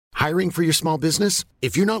Hiring for your small business?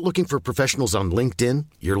 If you're not looking for professionals on LinkedIn,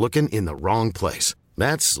 you're looking in the wrong place.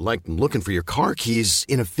 That's like looking for your car keys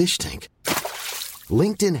in a fish tank.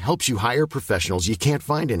 LinkedIn helps you hire professionals you can't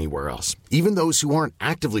find anywhere else, even those who aren't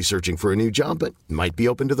actively searching for a new job but might be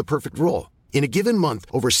open to the perfect role. In a given month,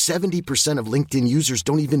 over 70% of LinkedIn users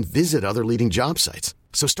don't even visit other leading job sites.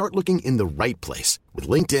 So start looking in the right place. With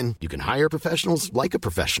LinkedIn, you can hire professionals like a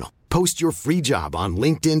professional. Post your free job on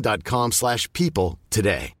linkedin.com/people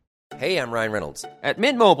today. Hey, I'm Ryan Reynolds. At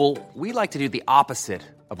Mint Mobile, we like to do the opposite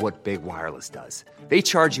of what Big Wireless does. They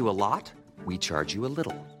charge you a lot, we charge you a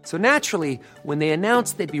little. So naturally, when they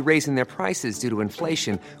announced they'd be raising their prices due to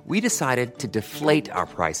inflation, we decided to deflate our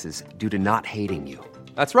prices due to not hating you.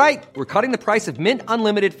 That's right. We're cutting the price of Mint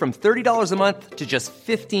Unlimited from $30 a month to just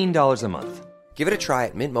 $15 a month. Give it a try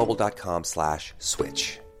at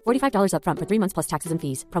mintmobile.com/switch. $45 up front for 3 months plus taxes and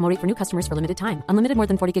fees. Promo rate for new customers for limited time. Unlimited more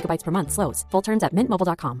than 40 gigabytes per month slows. Full terms at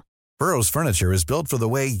mintmobile.com. Burrow's furniture is built for the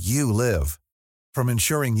way you live. From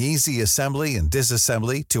ensuring easy assembly and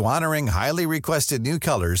disassembly to honoring highly requested new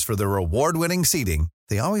colors for their award-winning seating,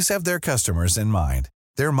 they always have their customers in mind.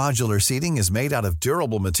 Their modular seating is made out of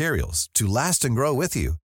durable materials to last and grow with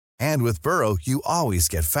you. And with Burrow, you always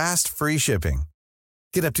get fast, free shipping.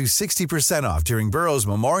 Get up to 60% off during Burrow's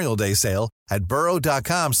Memorial Day sale at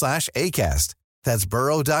burrow.com/ACAST. That's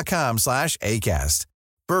burrow.com/ACAST.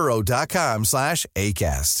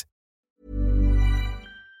 burrow.com/ACAST.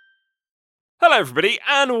 Hello, everybody,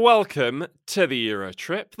 and welcome to the Euro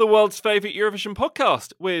Trip, the world's favourite Eurovision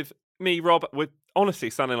podcast, with me, Rob. We're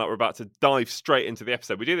honestly sounding like we're about to dive straight into the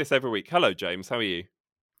episode. We do this every week. Hello, James. How are you?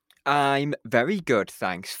 I'm very good,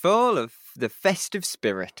 thanks. Full of the festive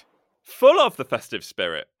spirit. Full of the festive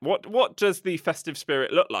spirit. What does the festive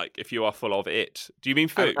spirit look like if you are full of it? Do you mean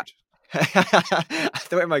food? I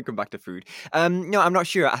thought it might come back to food. No, I'm not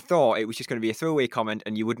sure. I thought it was just going to be a throwaway comment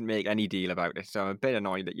and you wouldn't make any deal about it. So I'm a bit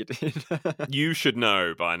annoyed that you did. You should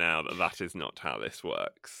know by now that that is not how this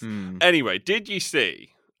works. Anyway, did you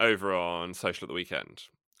see over on social at the weekend?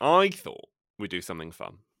 I thought we'd do something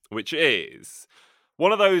fun, which is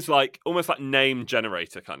one of those almost like name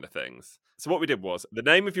generator kind of things. So what we did was the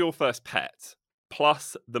name of your first pet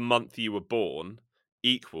plus the month you were born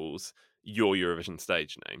equals your Eurovision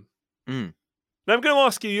stage name. Now I'm going to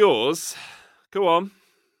ask you yours. Go on.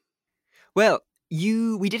 Well,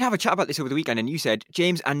 we did have a chat about this over the weekend, and you said,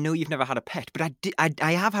 James, I know you've never had a pet, but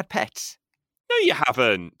I have had pets. No, you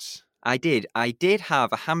haven't. I did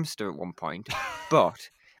have a hamster at one point, but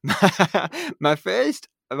my first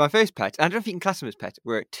pet, I don't know if you can class them as pets,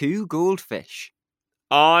 were 2 goldfish.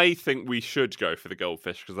 I think we should go for the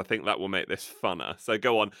goldfish because I think that will make this funner. So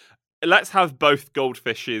go on. Let's have both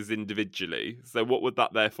goldfishes individually. So what would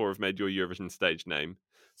that therefore have made your Eurovision stage name?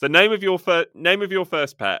 So name of your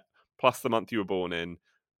first pet plus the month you were born in.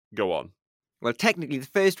 Go on. Well, technically the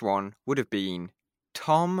first one would have been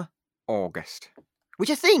Tom August, which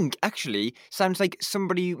I think actually sounds like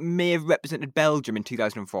somebody may have represented Belgium in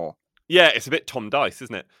 2004. Yeah, it's a bit Tom Dice,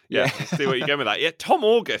 isn't it? Yeah. See what you're going with that. Yeah, Tom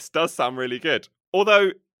August does sound really good.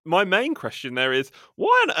 Although my main question there is,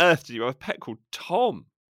 why on earth did you have a pet called Tom?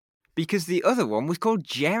 Because the other one was called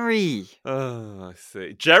Jerry. Oh, I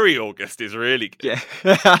see. Jerry August is really good.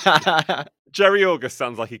 Yeah. Jerry August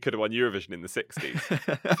sounds like he could have won Eurovision in the 60s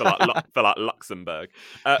for like Luxembourg.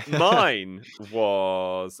 Mine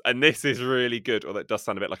was, and this is really good, although it does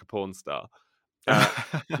sound a bit like a porn star.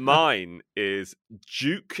 Mine is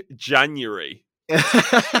Duke January.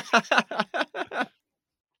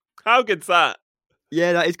 How good's that?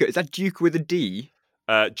 Yeah, that is good. Is that Duke with a D?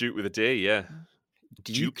 Duke with a D, yeah.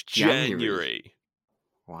 Duke January.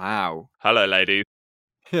 Wow. Hello, ladies.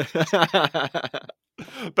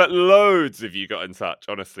 But loads of you got in touch,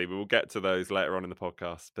 honestly. We will get to those later on in the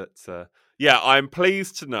podcast. But yeah, I'm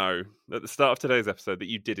pleased to know at the start of today's episode that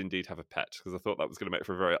you did indeed have a pet, because I thought that was going to make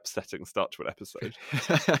for a very upsetting start to an episode.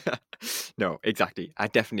 No, exactly. I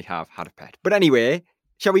definitely have had a pet. But anyway,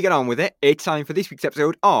 shall we get on with it? It's time for this week's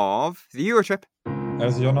episode of the Eurotrip.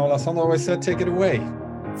 As Jon-Ola Sandberg always said, take it away.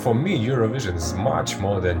 For me, Eurovision is much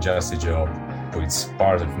more than just a job. It's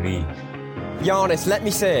part of me. Giannis, let me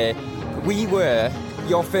say, we were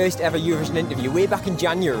your first ever Eurovision interview way back in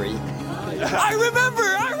January. I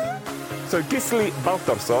remember! So Gisli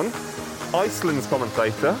Baltarsson, Iceland's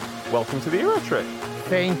commentator, welcome to the Eurotrip.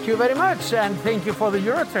 Thank you very much, and thank you for the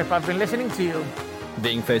Eurotrip. I've been listening to you.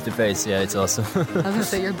 Being face to face, yeah, it's awesome. I was going to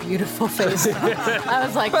say your beautiful face. I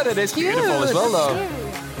was like, but it is cute. Beautiful as well, though.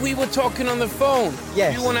 We were talking on the phone.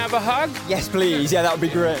 Yes. You want to have a hug? Yes, please. Yeah, that would be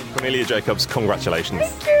great. Cornelia Jacobs, congratulations.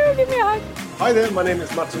 Thank you. Give me a hug. Hi there, my name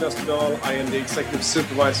is Martin Österdahl. I am the executive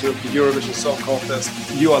supervisor of the Eurovision Song Contest.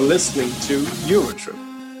 You are listening to Eurotrip.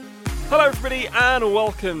 Hello, everybody, and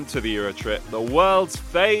welcome to the Euro Trip, the world's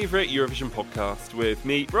favourite Eurovision podcast with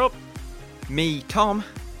me, Rob. Me, Tom.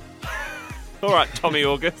 All right, Tommy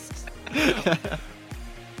August. I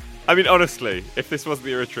mean, honestly, if this wasn't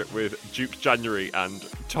the Euro Trip with Duke January and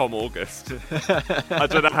Tom August, I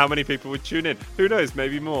don't know how many people would tune in. Who knows,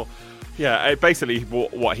 maybe more. Yeah, basically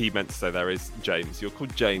what he meant to say there is, James, you're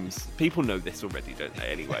called James. People know this already, don't they,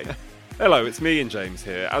 anyway? Hello, it's me and James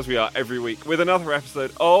here, as we are every week, with another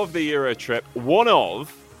episode of the Euro Trip, one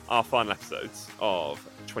of our final episodes of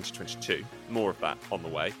 2022. More of that on the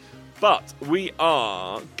way. But we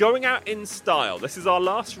are going out in style. This is our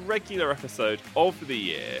last regular episode of the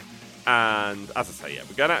year. And as I say,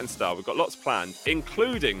 we're going out in style. We've got lots planned,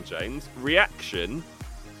 including, James, reaction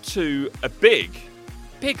to a big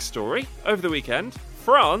story over the weekend.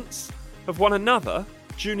 France have won another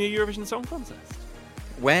Junior Eurovision Song Contest.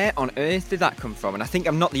 Where on earth did that come from? And I think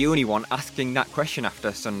I'm not the only one asking that question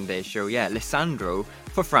after Sunday's show. Yeah, Lissandro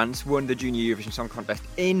for France won the Junior Eurovision Song Contest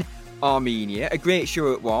in Armenia. A great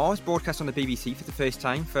show it was, broadcast on the BBC for the first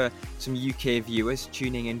time for some UK viewers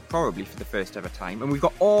tuning in probably for the first ever time. And we've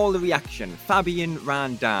got all the reaction. Fabien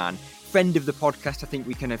Randan, friend of the podcast, I think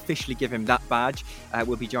we can officially give him that badge,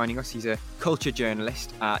 will be joining us. He's a culture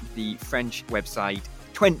journalist at the French website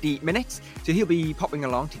 20 Minutes. So he'll be popping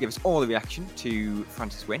along to give us all the reaction to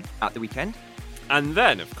France's win at the weekend. And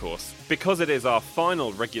then, of course, because it is our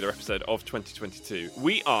final regular episode of 2022,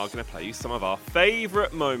 we are going to play you some of our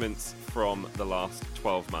favourite moments from the last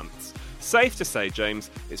 12 months. Safe to say,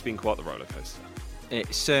 James, it's been quite the roller coaster.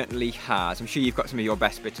 It certainly has. I'm sure you've got some of your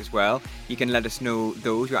best bits as well. You can let us know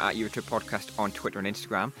those. We're at Eurotrip Podcast on Twitter and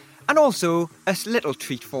Instagram. And also, a little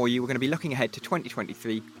treat for you. We're going to be looking ahead to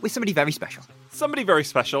 2023 with somebody very special. Somebody very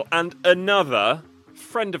special and another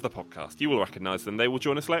friend of the podcast. You will recognise them. They will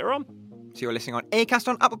join us later on. So you're listening on Acast,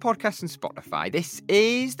 on Apple Podcasts and Spotify. This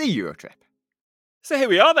is the Eurotrip. So here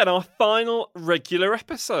we are then, our final regular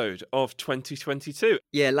episode of 2022.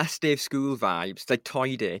 Yeah, last day of school vibes, like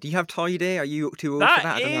Toy Day. Do you have Toy Day? Are you too old for that?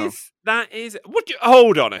 I don't know. That is...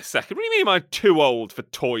 Hold on a second. What do you mean I'm too old for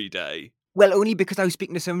Toy Day? Well, only because I was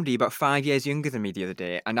speaking to somebody about 5 years younger than me the other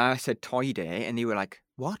day, and I said Toy Day, and they were like,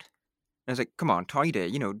 what? And I was like, come on, Toy Day,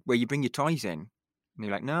 you know, where you bring your toys in. And they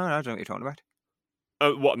were like, no, I don't know what you're talking about.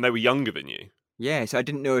 What, and they were younger than you? Yeah, so I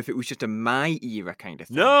didn't know if it was just a my era kind of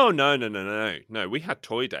thing. No, we had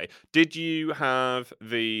Toy Day. Did you have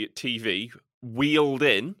the TV wheeled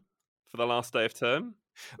in for the last day of term?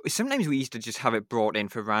 Sometimes we used to just have it brought in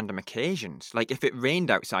for random occasions. Like if it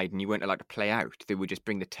rained outside and you weren't allowed to play out, they would just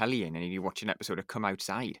bring the telly in and you'd watch an episode of Come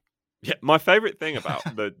Outside. Yeah, my favourite thing about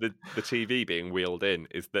the TV being wheeled in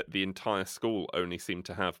is that the entire school only seemed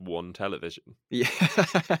to have one television. Yeah.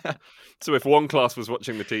 So if one class was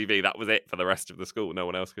watching the TV, that was it for the rest of the school. No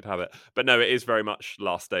one else could have it. But no, it is very much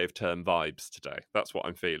last day of term vibes today. That's what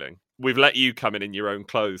I'm feeling. We've let you come in your own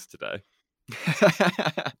clothes today.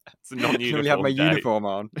 It's a non-uniform I have my day. uniform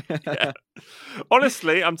on. Yeah.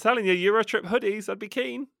 Honestly, I'm telling you, Eurotrip hoodies, I'd be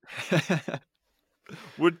keen.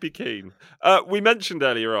 Would be keen. We mentioned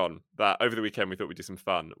earlier on that over the weekend we thought we'd do some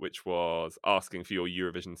fun, which was asking for your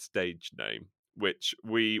Eurovision stage name, which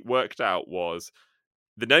we worked out was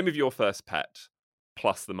the name of your first pet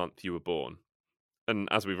plus the month you were born. And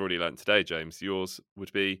as we've already learnt today, James, yours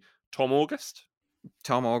would be Tom August.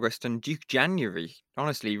 Tom August and Duke January.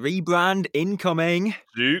 Honestly, rebrand incoming.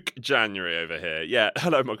 Duke January over here. Yeah,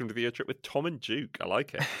 hello, welcome to the Euro Trip with Tom and Duke. I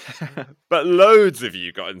like it. But loads of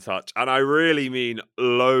you got in touch, and I really mean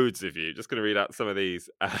loads of you. Just going to read out some of these.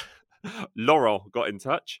 Laurent got in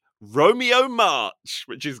touch. Romeo March,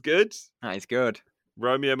 which is good. That is good.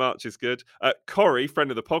 Romeo March is good. Corey,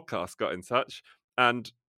 friend of the podcast, got in touch,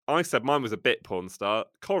 and I said mine was a bit porn star.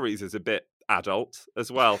 Corey's is a bit adult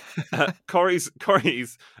as well. Corey's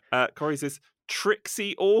is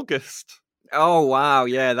Trixie August. Oh wow,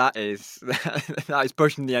 yeah, that is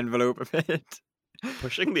pushing the envelope a bit.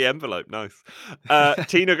 Pushing the envelope, nice.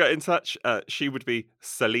 Tina got in touch. She would be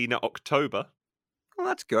Selena October. Oh,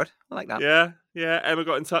 that's good. I like that. Yeah. Emma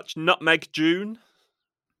got in touch. Nutmeg June.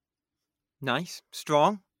 Nice,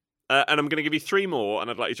 strong. And I'm going to give you 3 more,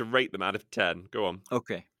 and I'd like you to rate them out of 10. Go on.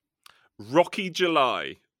 Okay. Rocky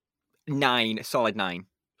July. 9, solid 9.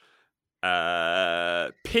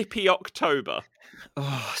 Pippi October.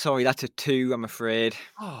 Oh, sorry, that's a 2, I'm afraid.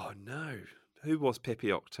 Oh, no. Who was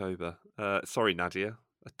Pippi October? Sorry, Nadia.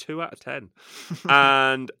 A 2 out of 10.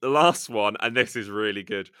 And the last one, and this is really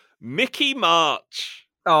good, Mickey March.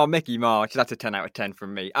 Oh, Mickey March. That's a 10 out of 10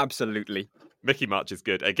 from me. Absolutely. Mickey March is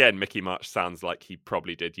good. Again, Mickey March sounds like he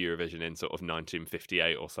probably did Eurovision in sort of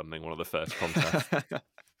 1958 or something, one of the first contests.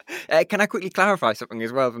 Can I quickly clarify something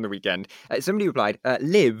as well from the weekend? Somebody replied,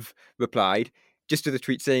 Liv replied, just to the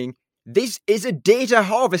tweet saying, "This is a data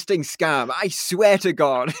harvesting scam, I swear to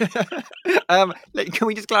God." Can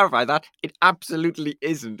we just clarify that? It absolutely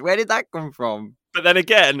isn't. Where did that come from? But then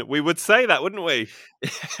again, we would say that, wouldn't we?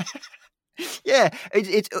 Yeah,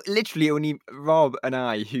 it's literally only Rob and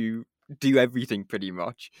I who do everything pretty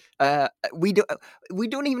much. We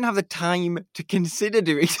don't even have the time to consider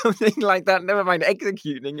doing something like that. Never mind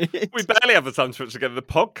executing it. We barely have the time to put together the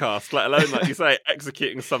podcast, let alone, like you say,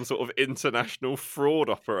 executing some sort of international fraud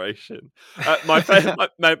operation. My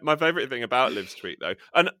favourite thing about Liv's tweet, though,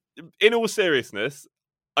 and in all seriousness,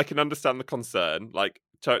 I can understand the concern, like,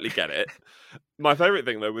 totally get it. My favourite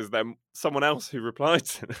thing, though, was then someone else who replied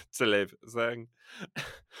to Liv saying,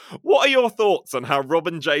 "What are your thoughts on how Rob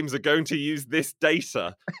and James are going to use this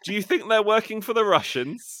data? Do you think they're working for the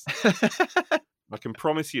Russians?" I can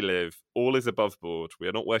promise you, Liv, all is above board. We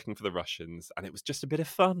are not working for the Russians, and it was just a bit of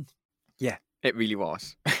fun. Yeah, it really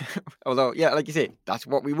was. Although, yeah, like you say, that's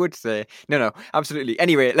what we would say. No, absolutely.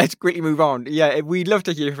 Anyway, let's quickly move on. Yeah, we'd love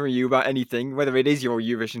to hear from you about anything, whether it is your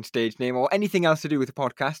Eurovision stage name or anything else to do with the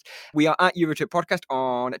podcast. We are at Eurotrip Podcast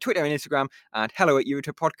on Twitter and Instagram, and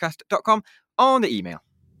hello@eurotrippodcast.com on the email.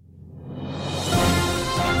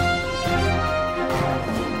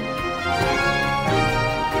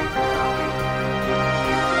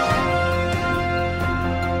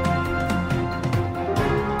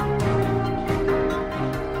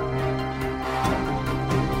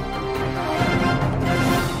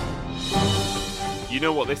 You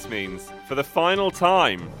know what this means. For the final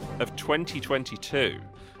time of 2022,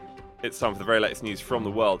 it's time for the very latest news from the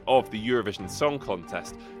world of the Eurovision Song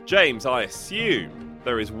Contest. James, I assume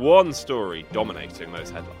there is one story dominating those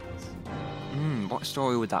headlines. What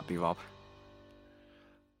story would that be, Rob?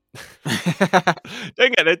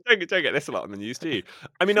 Don't get this a lot on the news, do you?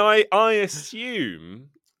 I mean, I assume,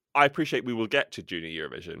 I appreciate we will get to Junior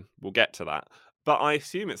Eurovision. We'll get to that. But I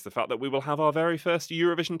assume it's the fact that we will have our very first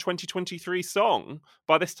Eurovision 2023 song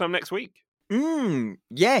by this time next week.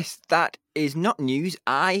 Yes, that is not news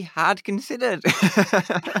I had considered.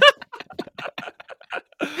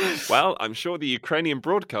 Well, I'm sure the Ukrainian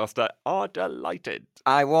broadcaster are delighted.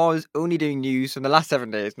 I was only doing news from the last 7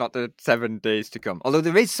 days, not the 7 days to come. Although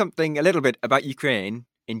there is something a little bit about Ukraine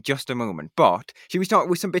in just a moment. But should we start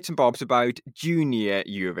with some bits and bobs about Junior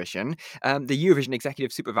Eurovision? The Eurovision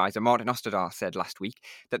Executive Supervisor, Martin Osterdahl, said last week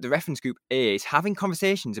that the reference group is having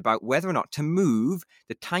conversations about whether or not to move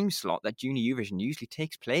the time slot that Junior Eurovision usually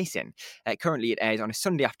takes place in. Currently it airs on a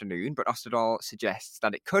Sunday afternoon, but Osterdahl suggests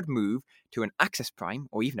that it could move to an Access Prime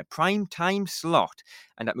or even a prime time slot,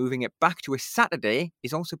 and that moving it back to a Saturday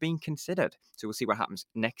is also being considered. So we'll see what happens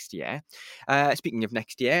next year. Speaking of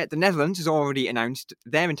next year, the Netherlands has already announced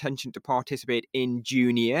their intention to participate in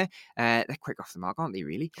Junior. They're quick off the mark, aren't they,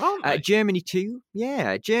 really? Aren't they? Germany too.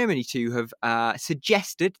 Yeah, Germany too have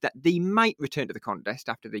suggested that they might return to the contest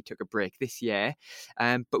after they took a break this year.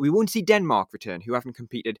 But we won't see Denmark return, who haven't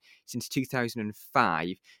competed since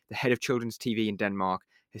 2005. The head of children's TV in Denmark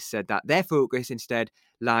has said that their focus instead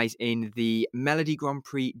lies in the Melody Grand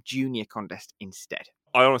Prix Junior contest instead.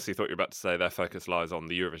 I honestly thought you were about to say their focus lies on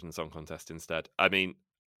the Eurovision Song Contest instead. I mean,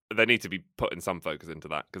 they need to be putting some focus into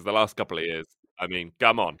that, because the last couple of years, I mean,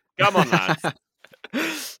 come on, lads.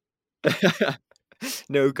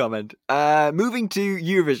 No comment. Moving to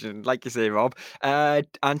Eurovision, like you say, Rob, and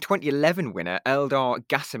 2011 winner Eldar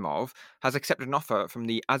Gasimov has accepted an offer from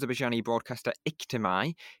the Azerbaijani broadcaster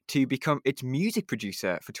Iktimai to become its music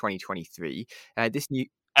producer for 2023. This new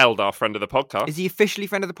Eldar, friend of the podcast. Is he officially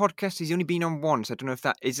friend of the podcast? He's only been on once. I don't know if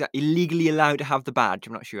that is illegally allowed to have the badge.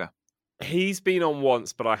 I'm not sure. He's been on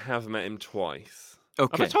once, but I have met him twice.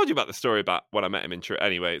 Okay. Have I told you about the story about when I met him in True?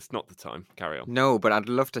 Anyway, it's not the time. Carry on. No, but I'd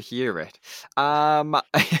love to hear it.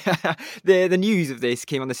 The news of this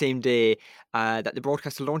came on the same day that the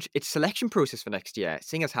broadcaster launched its selection process for next year.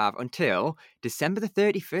 Singers have until December the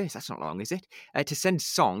 31st, that's not long, is it? To send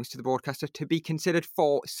songs to the broadcaster to be considered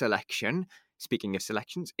for selection. Speaking of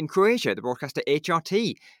selections, in Croatia, the broadcaster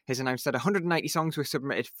HRT has announced that 190 songs were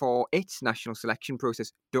submitted for its national selection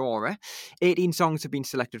process, Dora. 18 songs have been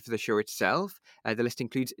selected for the show itself. The list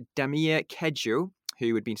includes Damir Kedjo,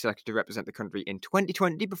 who had been selected to represent the country in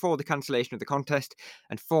 2020 before the cancellation of the contest,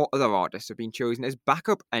 and 4 other artists have been chosen as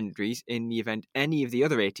backup entries in the event any of the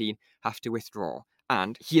other 18 have to withdraw.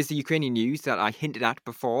 And here's the Ukrainian news that I hinted at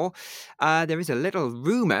before. There is a little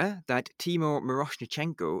rumour that Timur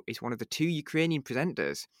Miroshnichenko is one of the 2 Ukrainian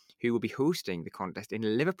presenters who will be hosting the contest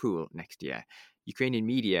in Liverpool next year. Ukrainian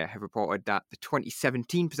media have reported that the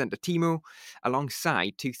 2017 presenter Timur,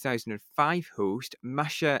 alongside 2005 host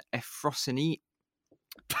Masha Efrosini,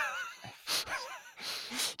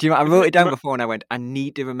 Do you know what? I wrote it down before and I went, I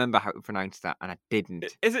need to remember how to pronounce that, and I didn't.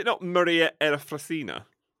 Is it not Maria Efrosina?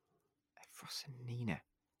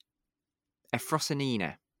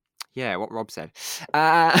 Efrosinina. Yeah, what Rob said.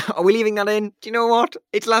 Are we leaving that in? Do you know what?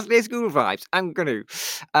 It's last day of school vibes. I'm going to.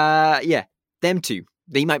 Yeah, them two.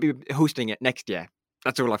 They might be hosting it next year.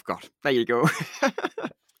 That's all I've got. There you go.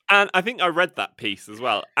 And I think I read that piece as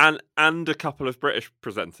well. And a couple of British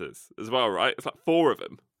presenters as well, right? It's like 4 of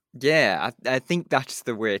them. Yeah, I think that's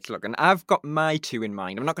the way to look. And I've got my 2 in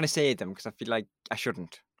mind. I'm not going to say them because I feel like I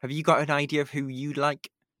shouldn't. Have you got an idea of who you'd like?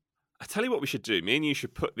 I tell you what we should do. Me and you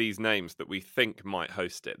should put these names that we think might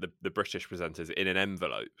host it, the British presenters, in an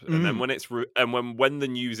envelope. And then when it's when the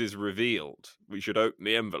news is revealed, we should open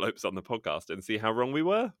the envelopes on the podcast and see how wrong we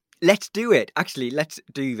were. Let's do it. Actually, let's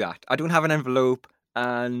do that. I don't have an envelope,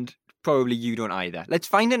 and probably you don't either. Let's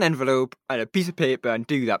find an envelope and a piece of paper and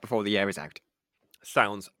do that before the year is out.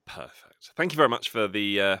 Sounds perfect. Thank you very much for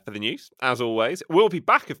the news. As always, we'll be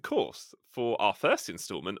back, of course, for our first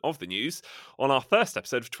instalment of the news on our first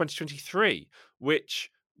episode of 2023,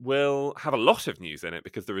 which will have a lot of news in it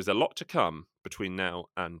because there is a lot to come between now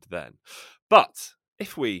and then. But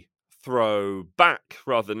if we throw back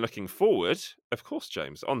rather than looking forward, of course,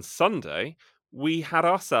 James, on Sunday we had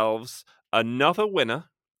ourselves another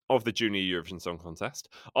winner of the Junior Eurovision Song Contest,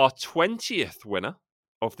 our 20th winner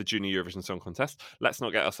of the Junior Eurovision Song Contest. Let's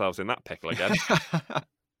not get ourselves in that pickle again.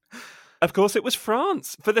 Of course, it was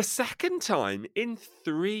France for the second time in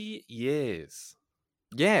 3 years.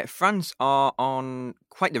 Yeah, France are on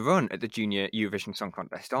quite the run at the Junior Eurovision Song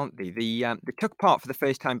Contest, aren't they? They took part for the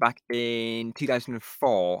first time back in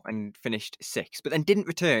 2004 and finished 6th, but then didn't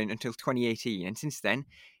return until 2018. And since then,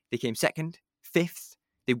 they came 2nd, 5th,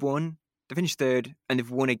 they won, they finished 3rd, and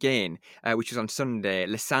they've won again, which was on Sunday,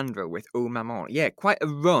 Lissandro with Oh Maman. Yeah, quite a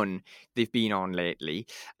run they've been on lately.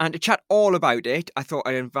 And to chat all about it, I thought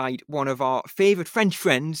I'd invite one of our favourite French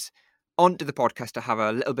friends onto the podcast to have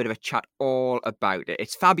a little bit of a chat all about it.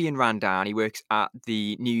 It's Fabien Randin. He works at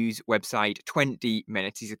the news website 20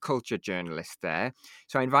 Minutes. He's a culture journalist there.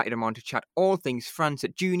 So I invited him on to chat all things France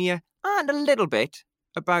at Junior and a little bit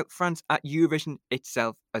about France at Eurovision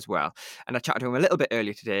itself as well. And I chatted to him a little bit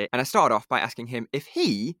earlier today, and I started off by asking him if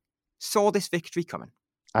he saw this victory coming.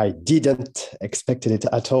 I didn't expect it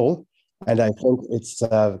at all, and I think it's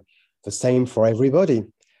the same for everybody.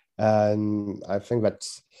 And I think that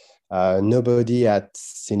nobody had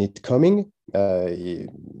seen it coming. Lissandro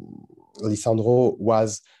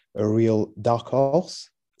was a real dark horse,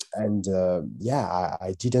 and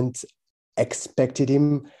I didn't expected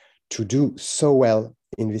him to do so well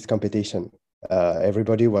in this competition.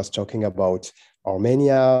 Everybody was talking about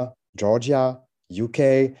Armenia, Georgia,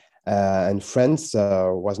 UK, and France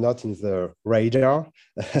was not in the radar.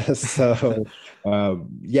 So,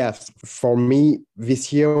 yes, for me,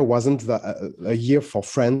 this year wasn't a year for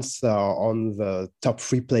France on the top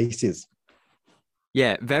 3 places.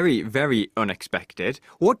 Yeah, very, very unexpected.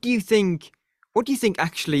 What do you think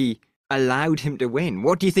actually allowed him to win?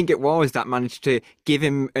 What do you think it was that managed to give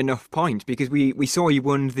him enough points? Because we saw he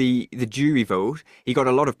won the jury vote. He got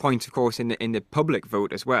a lot of points, of course, in the public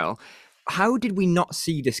vote as well. How did we not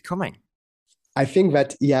see this coming? I think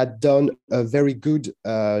that he had done a very good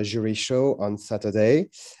jury show on Saturday,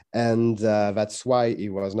 and that's why he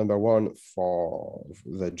was number 1 for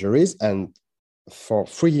the juries. And for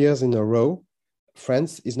 3 years in a row,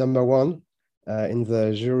 France is number 1 in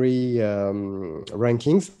the jury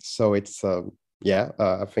rankings. So it's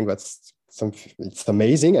I think it's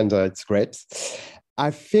amazing, and it's great.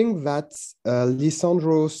 I think that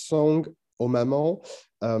Lissandro's song "Oh Maman"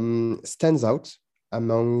 stands out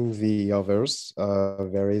among the others.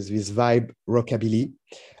 There is this vibe rockabilly.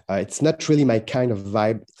 It's not really my kind of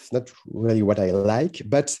vibe. It's not really what I like,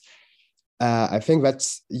 but I think that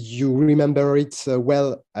you remember it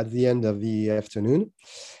well at the end of the afternoon.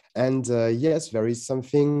 And yes, there is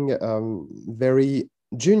something very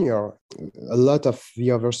junior. A lot of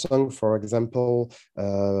the other songs, for example,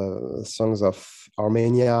 songs of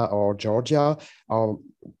Armenia or Georgia,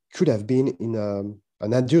 could have been in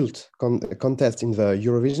an adult contest in the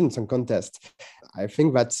Eurovision Song Contest. I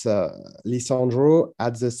think that Lissandro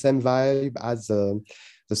had the same vibe as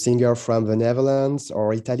the singer from the Netherlands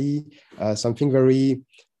or Italy, something very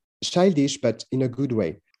childish, but in a good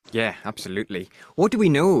way. Yeah, absolutely. What do we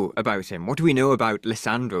know about him? What do we know about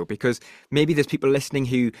Lissandro? Because maybe there's people listening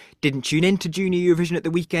who didn't tune in to Junior Eurovision at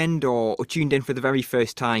the weekend or tuned in for the very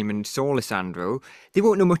first time and saw Lissandro. They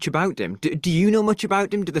won't know much about him. Do you know much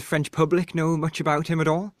about him? Do the French public know much about him at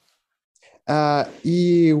all?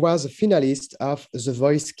 He was a finalist of The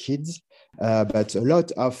Voice Kids But a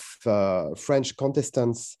lot of French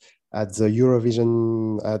contestants at the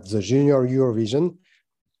Junior Eurovision,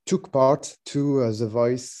 took part to The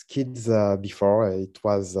Voice Kids before. It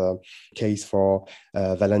was a case for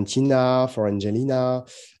Valentina, for Angelina,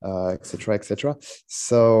 etc., etc.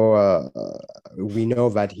 So we know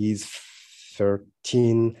that he's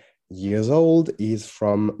 13 years old. He's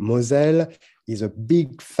from Moselle. He's a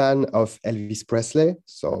big fan of Elvis Presley.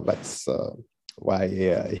 So that's why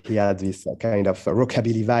he had this kind of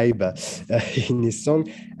rockabilly vibe in his song,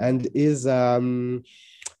 and is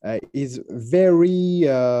very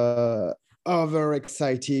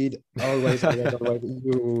overexcited. Always,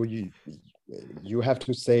 always. You have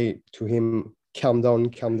to say to him, calm down,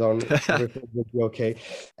 everything will be okay.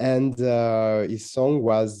 And his song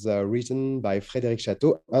was written by Frédéric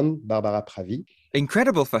Chateau and Barbara Pravi.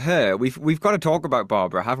 Incredible for her. We've got to talk about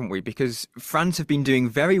Barbara, haven't we? Because France have been doing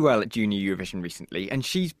very well at Junior Eurovision recently, and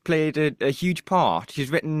she's played a huge part. She's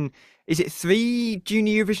written, is it 3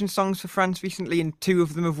 Junior Eurovision songs for France recently, and 2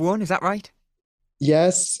 of them have won? Is that right?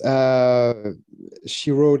 Yes,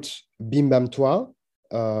 she wrote Bim Bam Toi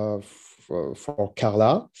for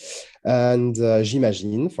Carla, and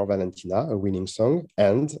J'imagine for Valentina, a winning song,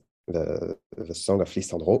 and the song of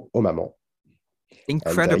Lisandro, Oh Maman.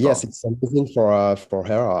 Incredible. And, yes, it's amazing for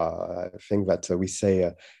her. I think that we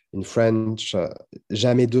say in French,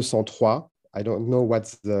 jamais 203. I don't know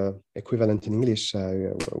what's the equivalent in English.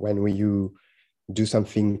 When you do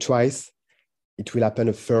something twice, it will happen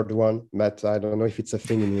a third one, but I don't know if it's a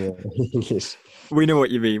thing in English. We know what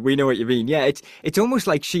you mean. Yeah, it's almost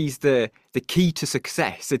like she's the key to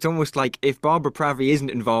success. It's almost like if Barbara Pravi isn't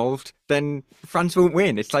involved, then France won't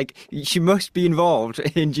win. It's like she must be involved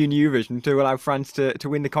in Junior Eurovision to allow France to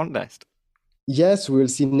win the contest. Yes, we'll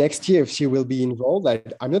see next year if she will be involved.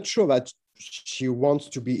 I'm not sure that she wants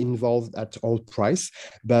to be involved at all price,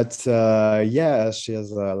 but yeah, she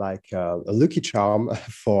has like a lucky charm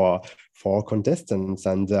for contestants,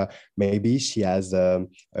 and maybe she has a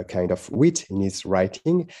kind of wit in his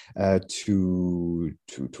writing to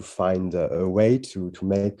find a way to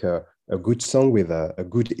make a good song with a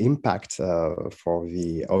good impact for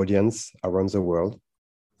the audience around the world.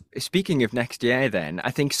 Speaking of next year then,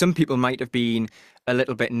 I think some people might have been a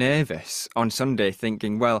little bit nervous on Sunday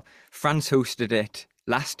thinking, well, France hosted it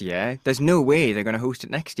last year. There's no way they're going to host it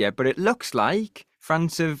next year. But it looks like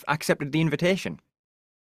France have accepted the invitation.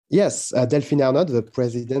 Yes, Delphine Arnaud, the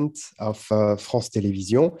president of France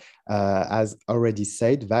Télévisions, has already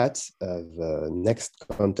said that the next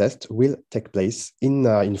contest will take place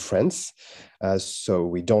in France. So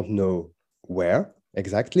we don't know where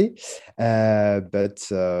exactly, but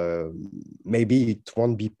maybe it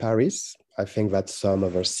won't be Paris. I think that some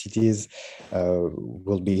other cities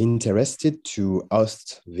will be interested to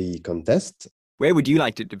host the contest. Where would you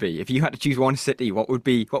like it to be? If you had to choose one city, what would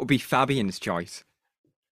be Fabien's choice?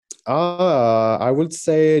 I would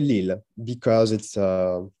say Lille, because it's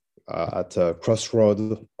at a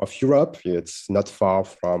crossroad of Europe. It's not far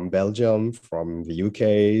from Belgium, from the UK,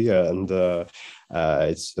 and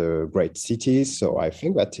it's a great city. So I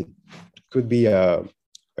think that it could be a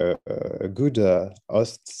good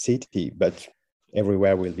host city, but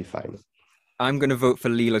everywhere will be fine. I'm going to vote for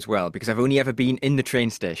Lille as well, because I've only ever been in the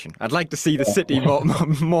train station. I'd like to see the city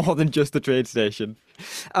more than just the train station.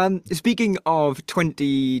 Speaking of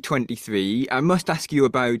 2023, I must ask you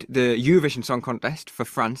about the Eurovision Song Contest for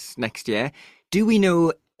France next year. Do we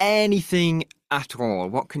know anything at all?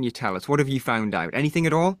 What can you tell us? What have you found out? Anything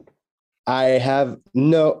at all? I have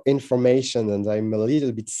no information, and I'm a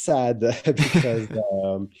little bit sad because,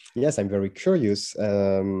 yes, I'm very curious.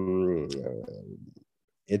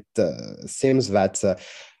 It seems that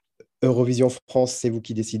Eurovision France, C'est vous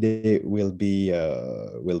qui décidez will be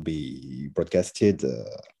broadcasted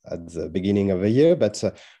at the beginning of the year, but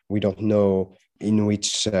we don't know in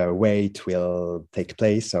which way it will take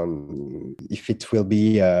place, if it will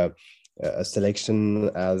be a selection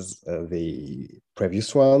as the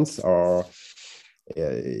previous ones, or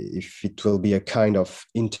if it will be a kind of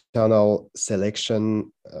internal selection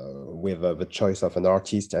with the choice of an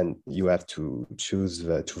artist, and you have to choose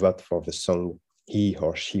to vote for the song he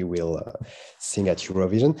or she will sing at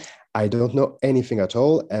Eurovision. I don't know anything at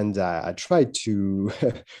all, and I tried to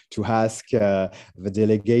ask the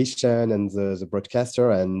delegation and the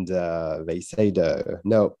broadcaster, and they said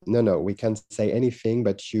no, we can't say anything,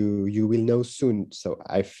 but you will know soon. So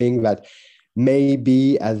I think that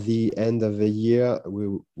maybe at the end of the year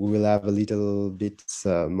we will have a little bit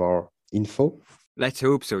more info. Let's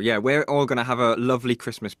hope so. Yeah, we're all going to have a lovely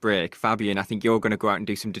Christmas break. Fabien, I think you're going to go out and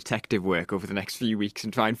do some detective work over the next few weeks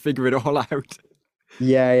and try and figure it all out.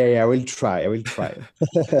 Yeah. I will try.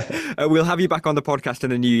 We'll have you back on the podcast in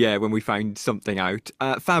the new year when we find something out.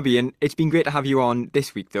 Fabian, it's been great to have you on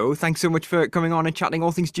this week, though. Thanks so much for coming on and chatting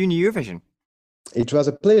all things Junior Eurovision. It was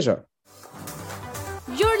a pleasure.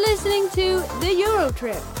 You're listening to The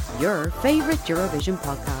Eurotrip, your favorite Eurovision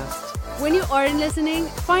podcast. When you aren't listening,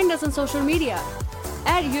 find us on social media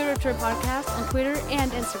at Eurotrip Podcast on Twitter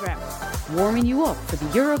and Instagram. Warming you up for the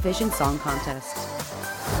Eurovision Song Contest.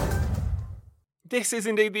 This is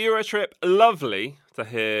indeed the Eurotrip. Lovely to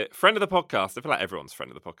hear friend of the podcast. I feel like everyone's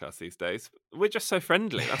friend of the podcast these days. We're just so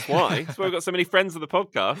friendly. That's why. That's why we've got so many friends of the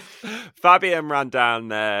podcast. Fabian ran down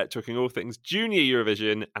there talking all things Junior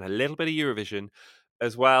Eurovision and a little bit of Eurovision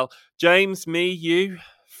as well. James, me, you,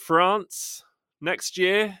 France next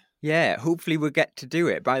year. Yeah, hopefully we'll get to do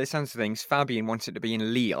it. By the sounds of things, Fabian wants it to be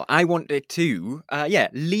in Lille. I want it too.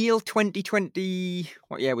 Lille 2020...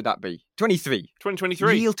 What year would that be? 23.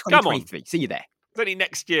 2023. Lille 2023. See you there. It's only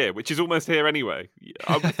next year, which is almost here anyway.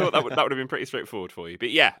 I thought that would have been pretty straightforward for you.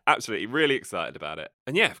 But yeah, absolutely, really excited about it.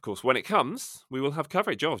 And yeah, of course, when it comes, we will have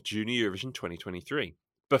coverage of Junior Eurovision 2023.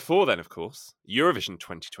 Before then, of course, Eurovision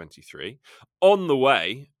 2023. On the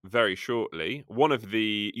way, very shortly, one of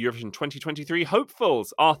the Eurovision 2023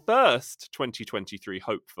 hopefuls, our first 2023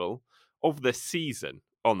 hopeful of the season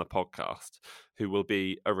on the podcast, who will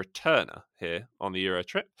be a returner here on the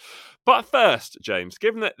Eurotrip. But first, James,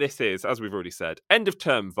 given that this is, as we've already said, end of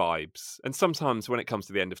term vibes, and sometimes when it comes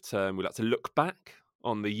to the end of term, we like to look back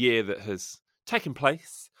on the year that has taken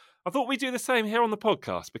place. I thought we'd do the same here on the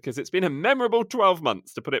podcast because it's been a memorable 12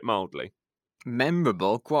 months, to put it mildly.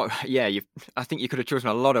 Memorable? Yeah, I think you could have chosen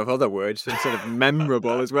a lot of other words instead of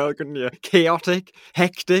memorable as well, couldn't you? Chaotic,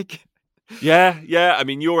 hectic. Yeah. I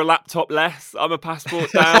mean, you're a laptop less. I'm a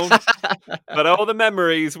passport down. But all the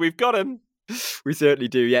memories, we've got them. We certainly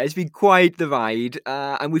do, yeah. It's been quite the ride.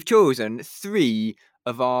 And we've chosen 3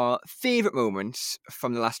 of our favourite moments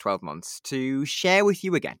from the last 12 months to share with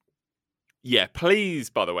you again. Yeah, please,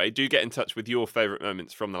 by the way, do get in touch with your favourite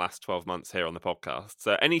moments from the last 12 months here on the podcast.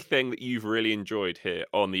 So anything that you've really enjoyed here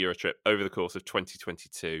on the Eurotrip over the course of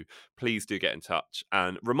 2022, please do get in touch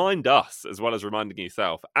and remind us, as well as reminding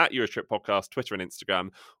yourself, at Eurotrip Podcast, Twitter and Instagram,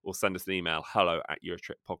 or send us an email,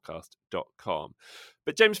 hello@eurotrippodcast.com.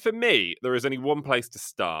 But James, for me, there is only one place to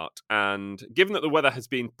start. And given that the weather has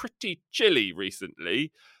been pretty chilly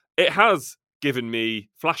recently, it has given me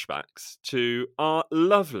flashbacks to our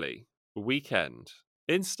lovely weekend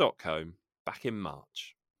in Stockholm back in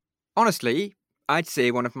March. Honestly, I'd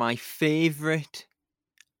say one of my favourite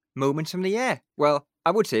moments from the year. Well, I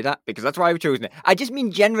would say that because that's why I've chosen it. I just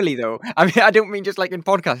mean generally, though. I mean, I don't mean just like in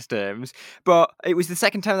podcast terms, but it was the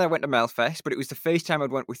second time that I went to Melfest, but it was the first time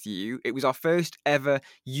I'd went with you. It was our first ever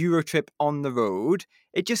Eurotrip on the road.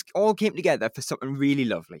 It just all came together for something really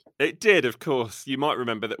lovely. It did, of course. You might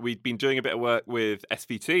remember that we'd been doing a bit of work with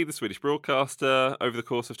SVT, the Swedish broadcaster, over the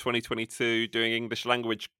course of 2022, doing English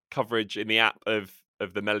language coverage in the app of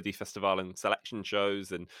the Melody Festival and selection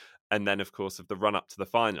shows and then, of course, of the run-up to the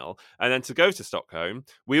final. And then to go to Stockholm,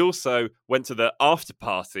 we also went to the after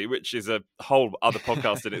party, which is a whole other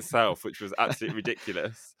podcast in itself, which was absolutely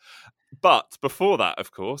ridiculous. But before that,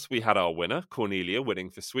 of course, we had our winner, Cornelia,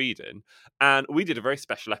 winning for Sweden. And we did a very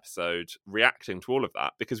special episode reacting to all of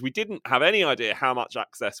that because we didn't have any idea how much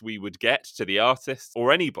access we would get to the artists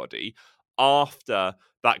or anybody after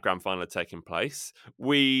that grand final had taken place.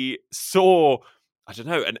 We saw, I don't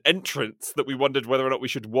know, an entrance that we wondered whether or not we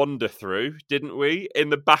should wander through, didn't we? In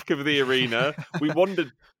the back of the arena. We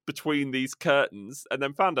wandered between these curtains and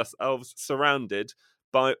then found ourselves surrounded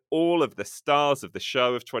by all of the stars of the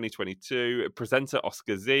show of 2022, presenter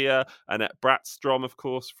Oscar Zia, Annette Brattstrom, of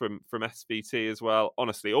course, from SVT as well.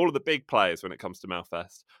 Honestly, all of the big players when it comes to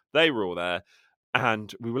Melfest, they were all there.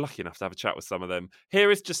 And we were lucky enough to have a chat with some of them.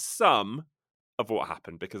 Here is just some of what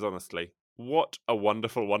happened, because honestly, what a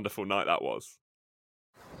wonderful, wonderful night that was.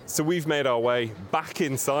 So we've made our way back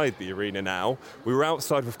inside the arena now. We were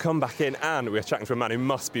outside, we've come back in, and we're chatting to a man who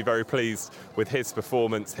must be very pleased with his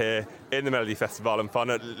performance here in the Melody Festival and Fun.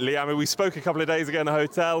 Liam, we spoke a couple of days ago in the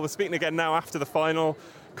hotel. We're speaking again now after the final.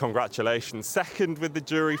 Congratulations. 2nd with the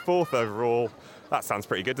jury, 4th overall. That sounds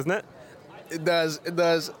pretty good, doesn't it? It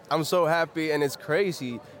does. I'm so happy, and it's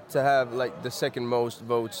crazy to have like the 2nd most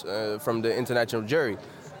votes from the international jury.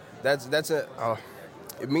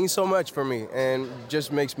 It means so much for me and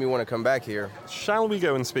just makes me want to come back here. Shall we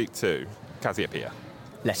go and speak to Cassiopeia?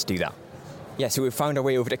 Let's do that. Yeah, so we've found our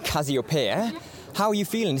way over to Cassiopeia. How are you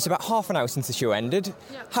feeling? It's about half an hour since the show ended.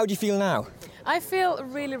 Yeah. How do you feel now? I feel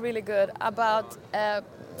really, really good about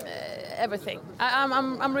everything.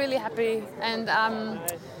 I'm really happy, and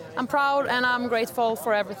I'm proud, and I'm grateful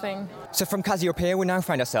for everything. So from Cassiopeia, we now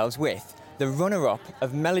find ourselves with the runner-up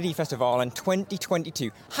of Melody Festival in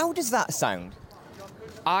 2022. How does that sound?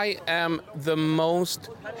 I am the most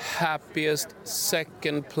happiest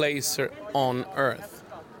second placer on earth.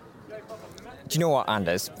 Do you know what,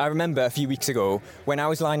 Anders? I remember a few weeks ago when I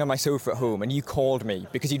was lying on my sofa at home and you called me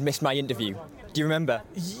because you'd missed my interview. Do you remember?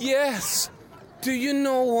 Yes! Do you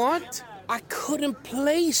know what? I couldn't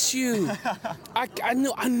place you.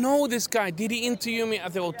 I know this guy. Did he interview me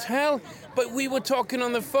at the hotel? But we were talking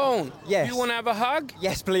on the phone. Yes. You want to have a hug?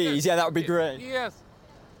 Yes, please. Yeah, that would be great. Yes.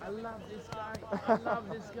 I love this guy. I love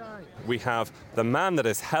this guy. We have the man that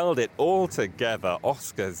has held it all together,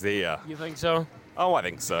 Oscar Zia. You think so? Oh, I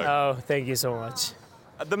think so. Oh, thank you so much.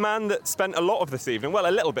 The man that spent a lot of this evening, well,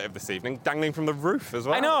 a little bit of this evening, dangling from the roof as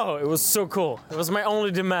well. I know, it was so cool. It was my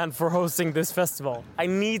only demand for hosting this festival. I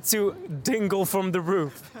need to dingle from the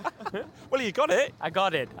roof. Well, you got it. I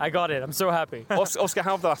got it. I'm so happy. Oscar,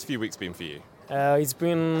 how have the last few weeks been for you? It's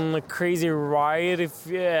been a crazy ride,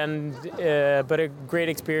 but a great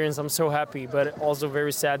experience. I'm so happy, but also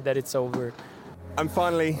very sad that it's over. And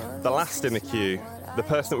finally, the last in the queue, the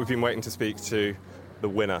person that we've been waiting to speak to, the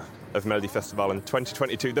winner of Melody Festival in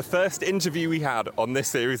 2022. The first interview we had on this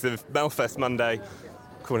series of Melfest Monday,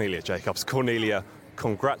 Cornelia Jacobs. Cornelia,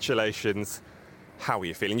 congratulations. How are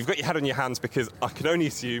you feeling? You've got your head on your hands because I can only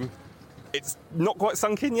assume it's not quite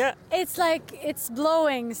sunk in yet. It's like it's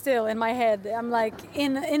blowing still in my head. I'm like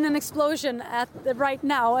in an explosion right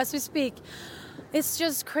now as we speak. It's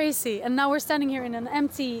just crazy. And now we're standing here in an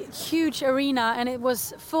empty, huge arena, and it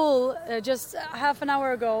was full just half an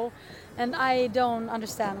hour ago. And I don't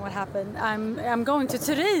understand what happened. I'm going to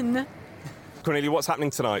Turin. Cornelia, what's happening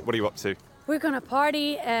tonight? What are you up to? We're gonna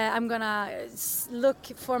party. I'm gonna look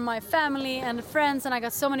for my family and friends, and I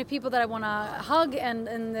got so many people that I wanna hug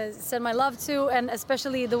and send my love to, and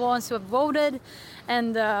especially the ones who have voted.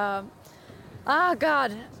 And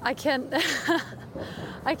God, I can't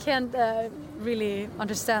I can't really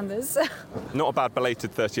understand this. Not a bad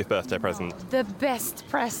belated 30th birthday present. The best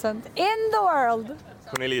present in the world.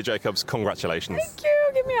 Cornelia Jacobs, congratulations. Thank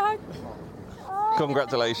you. Give me a hug. Oh,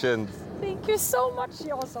 Congratulations. Thank you so much,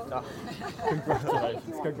 Jason.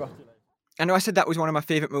 Congratulations. I know I said that was one of my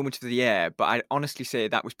favourite moments of the year, but I'd honestly say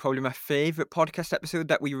that was probably my favourite podcast episode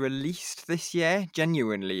that we released this year.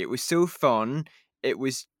 Genuinely, it was so fun. It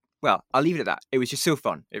was, well, I'll leave it at that. It was just so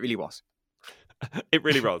fun. It really was. It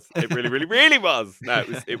really was. It really, really, really was. No,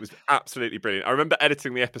 it was absolutely brilliant. I remember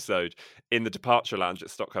editing the episode in the departure lounge at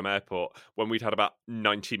Stockholm Airport when we'd had about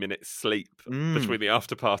 90 minutes sleep between the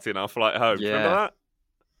after party and our flight home. Yeah. Remember that?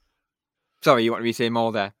 Sorry, you want me to say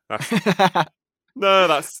more there? No,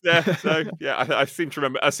 that's I seem to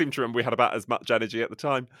remember we had about as much energy at the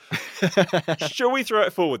time. Shall we throw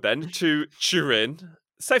it forward then to Turin?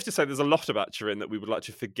 Safe to say there's a lot about Turin that we would like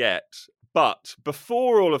to forget. But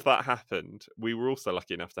before all of that happened, we were also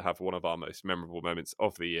lucky enough to have one of our most memorable moments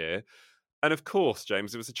of the year. And of course,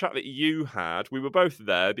 James, it was a chat that you had. We were both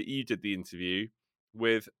there, but you did the interview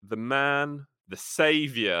with the man, the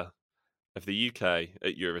saviour of the UK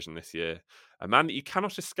at Eurovision this year. A man that you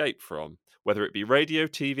cannot escape from, whether it be radio,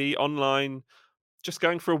 TV, online, just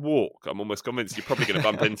going for a walk. I'm almost convinced you're probably going to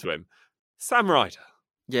bump into him. Sam Ryder.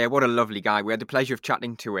 Yeah, what a lovely guy. We had the pleasure of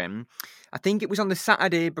chatting to him. I think it was on the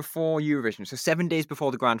Saturday before Eurovision, so 7 days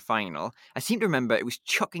before the grand final. I seem to remember it was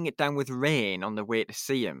chucking it down with rain on the way to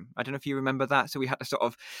see him. I don't know if you remember that. So we had to sort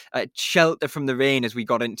of shelter from the rain as we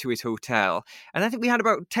got into his hotel. And I think we had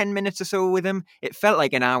about 10 minutes or so with him. It felt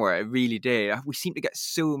like an hour. It really did. We seemed to get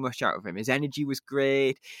so much out of him. His energy was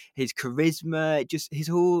great. His charisma, just his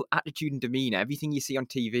whole attitude and demeanour, everything you see on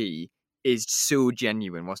TV is so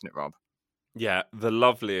genuine, wasn't it, Rob? Yeah, the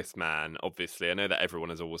loveliest man, obviously. I know that everyone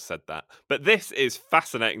has always said that. But this is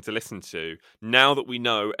fascinating to listen to now that we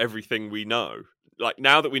know everything we know. Like,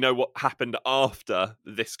 now that we know what happened after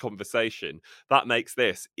this conversation, that makes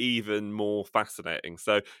this even more fascinating.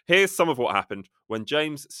 So here's some of what happened when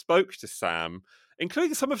James spoke to Sam,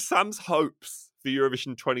 including some of Sam's hopes for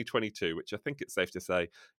Eurovision 2022, which I think it's safe to say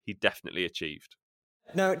he definitely achieved.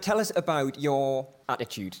 Now, tell us about your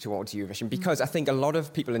attitude towards Eurovision, because I think a lot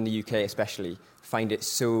of people in the UK especially find it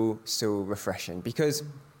so refreshing, because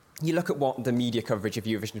you look at what the media coverage of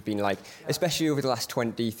Eurovision has been like, especially over the last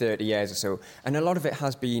 20, 30 years or so, and a lot of it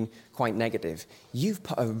has been quite negative. You've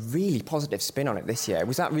put a really positive spin on it this year.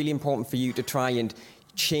 Was that really important for you to try and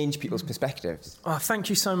change people's perspectives? Oh, thank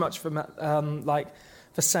you so much for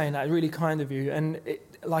saying that. Really kind of you. And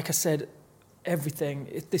like I said,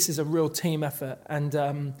 this is a real team effort,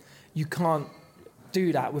 and you can't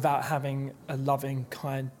do that without having a loving,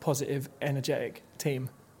 kind, positive, energetic team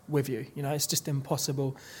with you. You know, it's just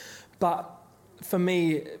impossible. But for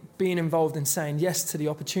me, being involved in saying yes to the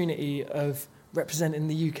opportunity of representing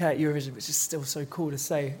the UK at Eurovision, which is still so cool to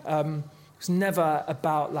say, it's never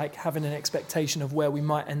about like having an expectation of where we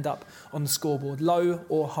might end up on the scoreboard, low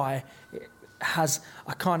or high.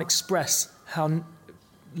 I can't express how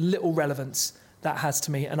little relevance that has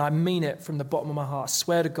to me, and I mean it from the bottom of my heart. I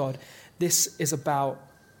swear to God, this is about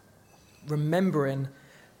remembering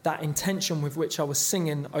that intention with which I was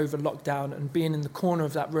singing over lockdown and being in the corner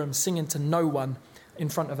of that room, singing to no one in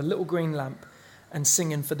front of a little green lamp and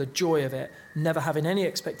singing for the joy of it, never having any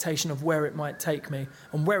expectation of where it might take me.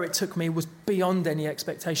 And where it took me was beyond any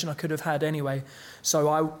expectation I could have had anyway. So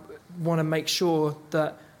I want to make sure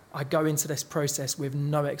that I go into this process with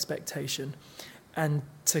no expectation and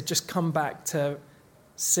to just come back to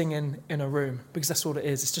singing in a room, because that's all it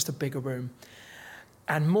is. It's just a bigger room.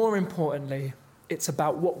 And more importantly, it's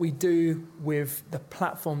about what we do with the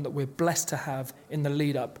platform that we're blessed to have in the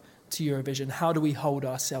lead up to Eurovision. How do we hold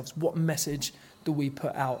ourselves? What message do we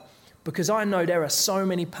put out? Because I know there are so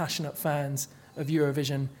many passionate fans of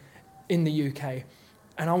Eurovision in the UK,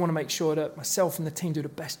 and I want to make sure that myself and the team do the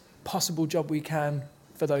best possible job we can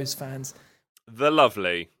for those fans. The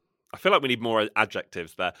lovely, I feel like we need more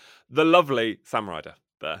adjectives there. The lovely Sam Ryder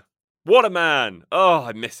there. What a man! Oh,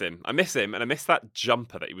 I miss him. And I miss that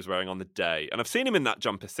jumper that he was wearing on the day. And I've seen him in that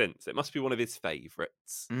jumper since. It must be one of his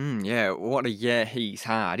favourites. Yeah, what a year he's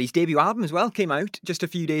had. His debut album as well came out just a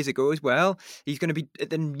few days ago as well. He's going to be at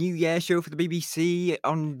the New Year show for the BBC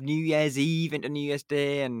on New Year's Eve into New Year's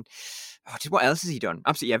Day. And just what else has he done?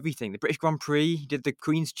 Absolutely everything. The British Grand Prix, he did the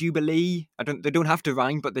Queen's Jubilee. They don't have to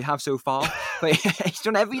rhyme, but they have so far. But he's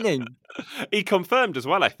done everything. He confirmed as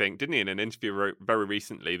well, I think, didn't he, in an interview very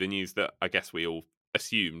recently, the news that I guess we all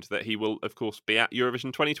assumed that he will, of course, be at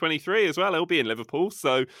Eurovision 2023 as well. He'll be in Liverpool.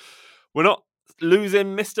 So we're not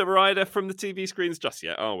losing Mr. Ryder from the TV screens just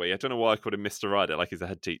yet, are we? I don't know why I called him Mr. Ryder like he's a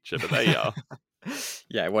head teacher, but there you are.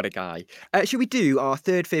 Yeah, what a guy. Should we do our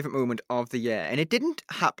third favourite moment of the year? And it didn't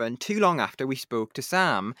happen too long after we spoke to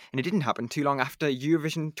Sam, and it didn't happen too long after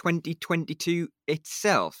Eurovision 2022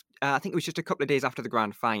 itself. I think it was just a couple of days after the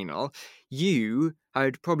grand final. You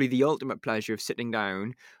had probably the ultimate pleasure of sitting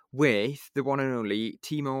down with the one and only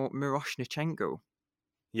Timur Miroshnichenko.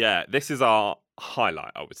 Yeah, this is our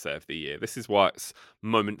highlight, I would say, of the year. This is why it's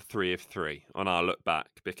moment 3 of 3 on our look back,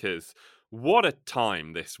 because what a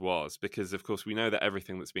time this was. Because, of course, we know that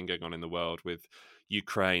everything that's been going on in the world with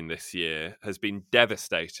Ukraine this year has been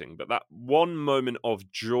devastating. But that one moment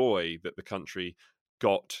of joy that the country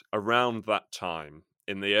got around that time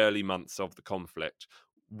in the early months of the conflict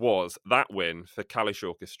was that win for Kalisz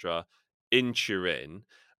Orchestra in Turin.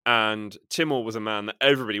 And Timur was a man that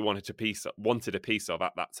everybody wanted a piece of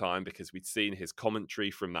at that time, because we'd seen his commentary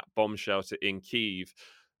from that bomb shelter in Kyiv.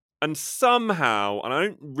 And somehow, and I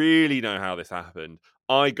don't really know how this happened,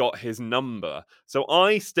 I got his number. So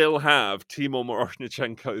I still have Timur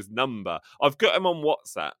Miroshnichenko's number. I've got him on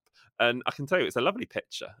WhatsApp. And I can tell you, it's a lovely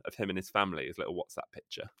picture of him and his family, his little WhatsApp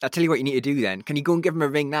picture. I'll tell you what you need to do then. Can you go and give him a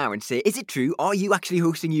ring now and say, is it true? Are you actually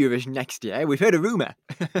hosting Eurovision next year? We've heard a rumour.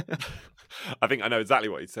 I think I know exactly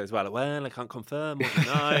what he'd say as well. Well, I can't confirm or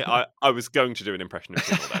deny. I was going to do an impression of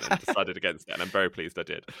Timur then and decided against it, and I'm very pleased I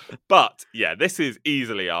did. But yeah, this is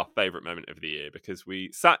easily our favourite moment of the year, because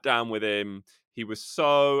we sat down with him. He was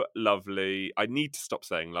so lovely. I need to stop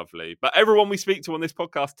saying lovely, but everyone we speak to on this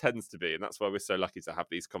podcast tends to be, and that's why we're so lucky to have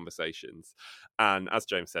these conversations. And as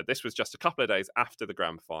James said, this was just a couple of days after the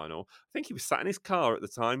grand final. I think he was sat in his car at the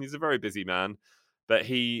time. He's a very busy man, but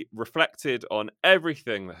he reflected on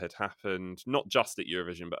everything that had happened, not just at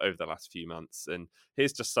Eurovision, but over the last few months. And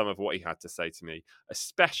here's just some of what he had to say to me,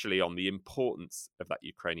 especially on the importance of that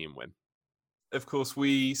Ukrainian win. Of course,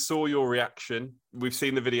 we saw your reaction. We've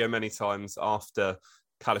seen the video many times after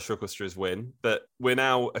Kalisz Orchestra's win, but we're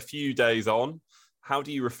now a few days on. How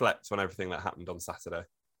do you reflect on everything that happened on Saturday?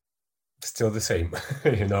 Still the same,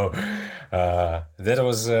 that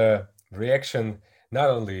was a reaction not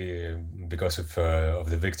only because of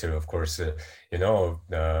the victory, of course,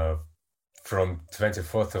 from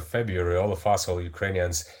 24th of February, all of us, all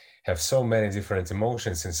Ukrainians, have so many different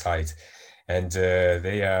emotions inside, and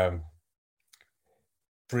they are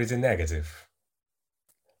pretty negative.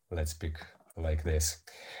 Let's speak like this.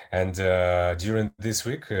 And during this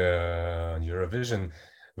week on Eurovision,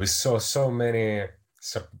 we saw so many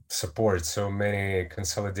support, so many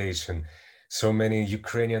consolidation, so many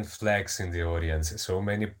Ukrainian flags in the audience, so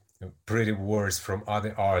many pretty words from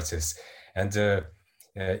other artists. And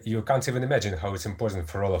you can't even imagine how it's important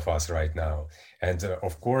for all of us right now. And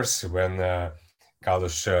of course, when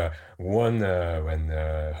Carlos won when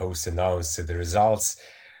host announced the results.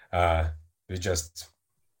 We just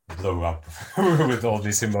blew up with all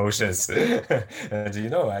these emotions.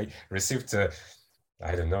 And, I received, I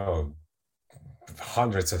don't know,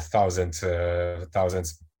 hundreds of thousands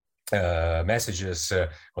messages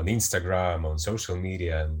on Instagram, on social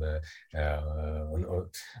media, and on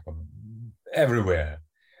everywhere.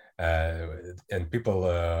 And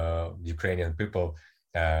people, Ukrainian people,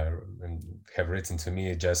 have written to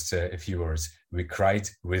me just a few words. We cried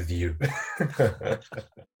with you.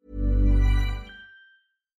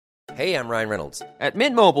 Hey, I'm Ryan Reynolds. At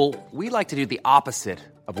Mint Mobile, we like to do the opposite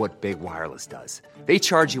of what Big Wireless does. They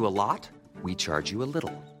charge you a lot, we charge you a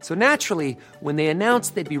little. So naturally, when they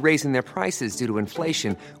announced they'd be raising their prices due to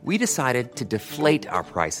inflation, we decided to deflate our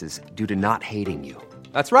prices due to not hating you.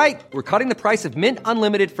 That's right. We're cutting the price of Mint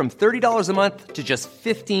Unlimited from $30 a month to just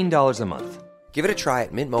 $15 a month. Give it a try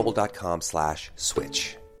at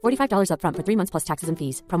mintmobile.com/switch. $45 upfront for 3 months plus taxes and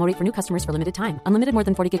fees. Promo rate for new customers for limited time. Unlimited more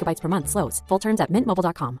than 40 gigabytes per month. Slows full terms at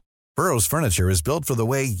mintmobile.com. Burrow's furniture is built for the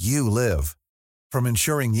way you live. From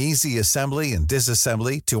ensuring easy assembly and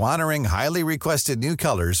disassembly to honoring highly requested new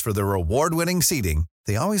colors for their award-winning seating,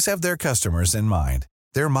 they always have their customers in mind.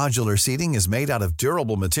 Their modular seating is made out of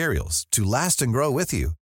durable materials to last and grow with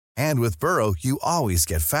you. And with Burrow, you always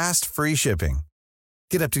get fast, free shipping.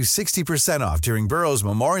 Get up to 60% off during Burrow's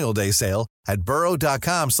Memorial Day sale at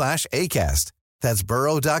burrow.com/ACAST. That's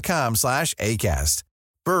burrow.com/ACAST.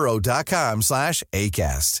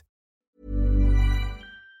 burrow.com/ACAST.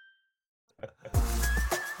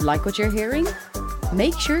 Like what you're hearing?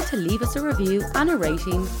 Make sure to leave us a review and a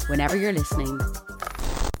rating whenever you're listening.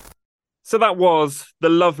 So that was the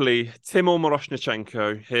lovely Timur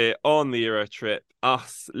Moroshnachenko here on the Euro trip,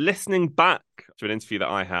 us listening back to an interview that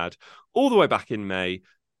I had all the way back in May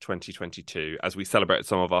 2022 as we celebrate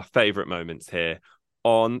some of our favourite moments here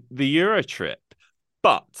on the Euro trip.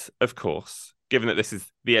 But, of course, given that this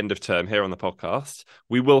is the end of term here on the podcast,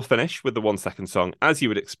 we will finish with the 1 second song, as you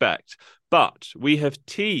would expect. But we have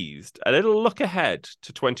teased a little look ahead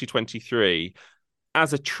to 2023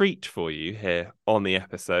 as a treat for you here on the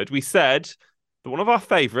episode. We said that one of our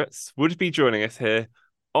favourites would be joining us here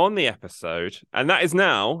on the episode, and that is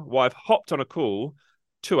now why I've hopped on a call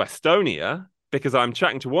to Estonia, because I'm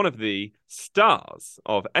chatting to one of the stars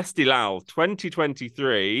of Eesti Laul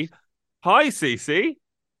 2023. Hi, Cici.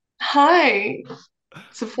 Hi.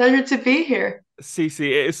 It's a pleasure to be here.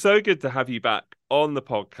 Cici, it is so good to have you back on the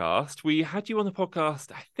podcast. We had you on the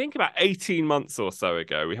podcast, I think, about 18 months or so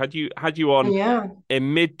ago. We had you on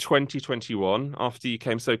in mid-2021 after you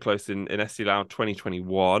came so close in Eesti Laul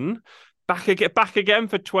 2021. Back again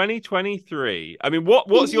for 2023. I mean,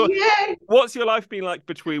 what's your life been like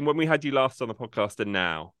between when we had you last on the podcast and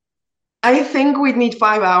now? I think we'd need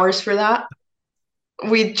 5 hours for that.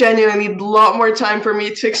 We genuinely need a lot more time for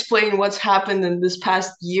me to explain what's happened in this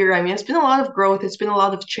past year. I mean, it's been a lot of growth. It's been a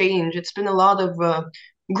lot of change. It's been a lot of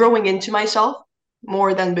growing into myself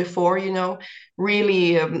more than before,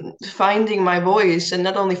 really finding my voice, and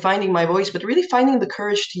not only finding my voice, but really finding the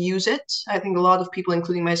courage to use it. I think a lot of people,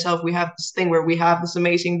 including myself, we have this thing where we have this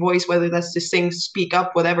amazing voice, whether that's to sing, speak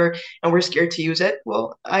up, whatever, and we're scared to use it.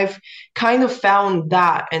 Well, I've kind of found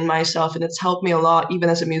that in myself, and it's helped me a lot, even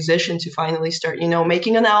as a musician, to finally start,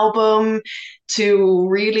 making an album, to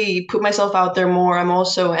really put myself out there more. I'm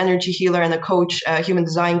also an energy healer and a coach, a human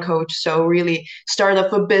design coach. So really start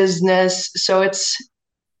up a business. So it's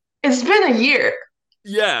been a year.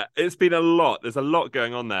 Yeah, it's been a lot. There's a lot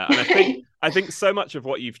going on there. And I think so much of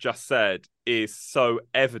what you've just said is so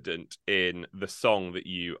evident in the song that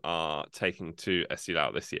you are taking to Eesti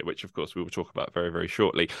Laul this year, which of course we will talk about very, very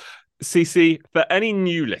shortly. Cici, for any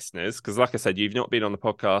new listeners, because like I said, you've not been on the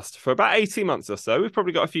podcast for about 18 months or so. We've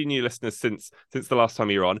probably got a few new listeners since the last time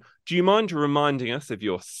you were on. Do you mind reminding us of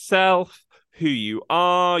yourself, who you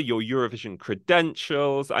are, your Eurovision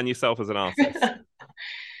credentials, and yourself as an artist?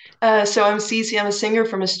 So I'm Cici. I'm a singer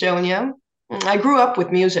from Estonia. I grew up with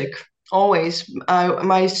music, always.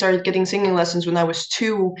 I started getting singing lessons when I was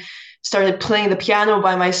 2. Started playing the piano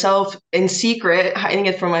by myself in secret, hiding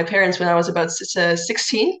it from my parents when I was about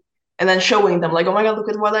 16. And then showing them, like, oh my God, look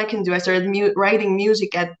at what I can do. I started writing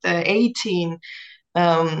music at 18.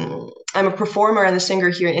 I'm a performer and a singer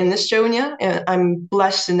here in Estonia, and I'm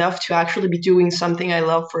blessed enough to actually be doing something I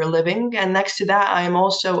love for a living. And next to that, I am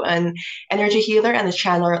also an energy healer and a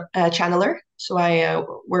channeler. So I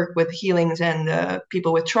work with healings and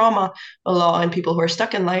people with trauma a lot and people who are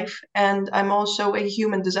stuck in life. And I'm also a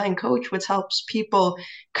human design coach, which helps people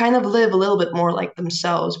kind of live a little bit more like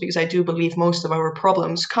themselves, because I do believe most of our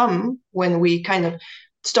problems come when we kind of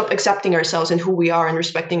stop accepting ourselves and who we are and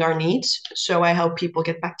respecting our needs. So I help people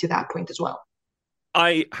get back to that point as well.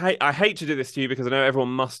 I hate to do this to you because I know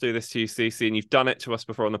everyone must do this to you, Cece, and you've done it to us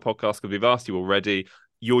before on the podcast because we've asked you already.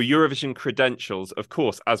 Your Eurovision credentials, of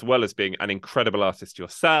course, as well as being an incredible artist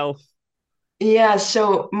yourself. Yeah,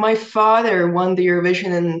 so my father won the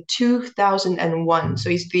Eurovision in 2001. So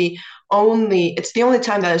it's the only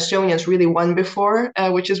time that Estonians really won before,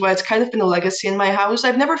 which is why it's kind of been a legacy in my house.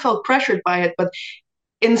 I've never felt pressured by it, but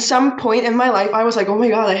in some point in my life, I was like, oh my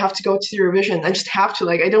God, I have to go to Eurovision. I just have to.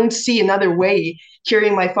 Like, I don't see another way.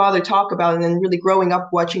 Hearing my father talk about it and then really growing up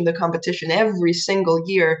watching the competition every single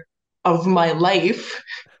year of my life,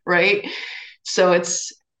 right? So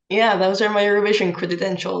yeah, those are my Eurovision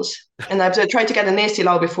credentials. And I've tried to get an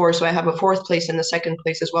Eestilaul before, so I have a 4th place and a 2nd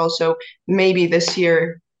place as well. So maybe this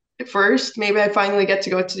year, first, maybe I finally get to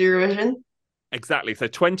go to the Eurovision. Exactly. So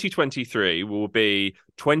 2023 will be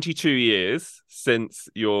 22 years since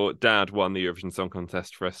your dad won the Eurovision Song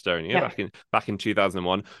Contest for Estonia back in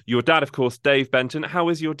 2001. Your dad, of course, Dave Benton. How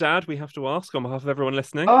is your dad? We have to ask on behalf of everyone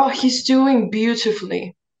listening. Oh, he's doing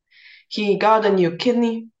beautifully. He got a new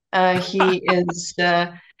kidney. He is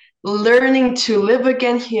learning to live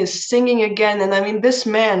again. He is singing again. And I mean, this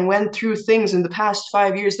man went through things in the past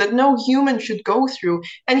 5 years that no human should go through.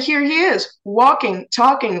 And here he is, walking,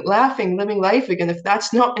 talking, laughing, living life again. If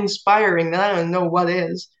that's not inspiring, then I don't know what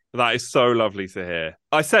is. That is so lovely to hear.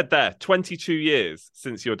 I said there, 22 years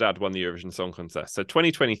since your dad won the Eurovision Song Contest. So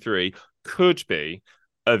 2023 could be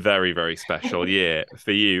a very, very special year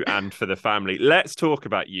for you and for the family. Let's talk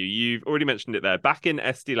about you. You've already mentioned it there. Back in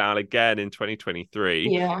Eestilaul again in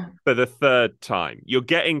 2023 for the 3rd time. You're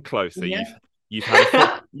getting closer. Yeah. You've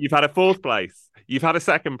had a 4th place. You've had a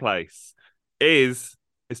 2nd place. Is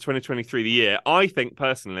 2023 the year? I think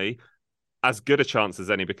personally, as good a chance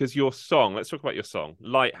as any, because your song, let's talk about your song.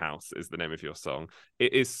 Lighthouse is the name of your song.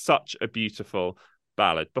 It is such a beautiful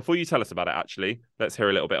ballad. Before you tell us about it, actually, let's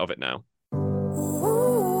hear a little bit of it now.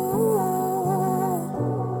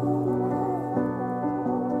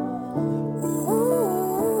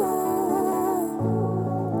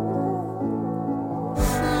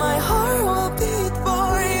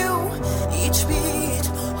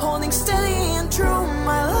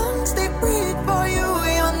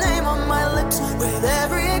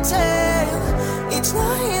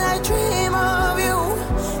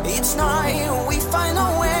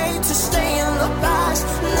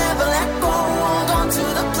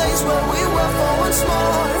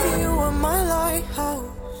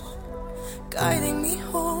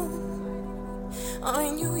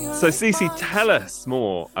 So, Cece, tell us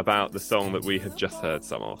more about the song that we have just heard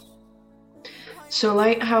some of. So,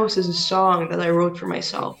 Lighthouse is a song that I wrote for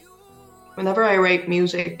myself. Whenever I write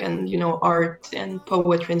music and, art and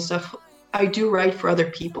poetry and stuff, I do write for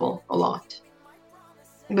other people a lot.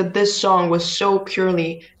 But this song was so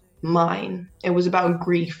purely mine. It was about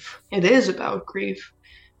grief. It is about grief.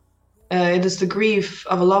 It is the grief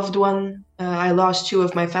of a loved one. I lost 2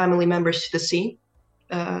 of my family members to the sea.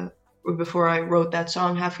 Before I wrote that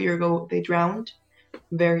song, half a year ago, they drowned.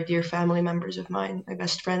 Very dear family members of mine, my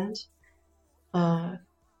best friends. And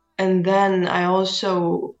then I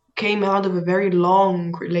also came out of a very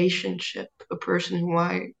long relationship, a person who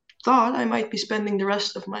I thought I might be spending the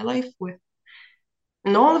rest of my life with.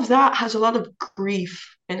 And all of that has a lot of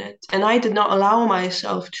grief in it. And I did not allow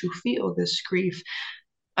myself to feel this grief.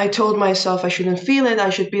 I told myself I shouldn't feel it. I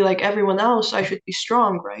should be like everyone else. I should be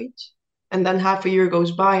strong, right? And then half a year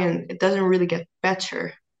goes by and it doesn't really get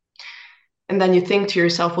better. And then you think to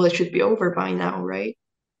yourself, well, it should be over by now, right?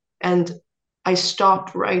 And I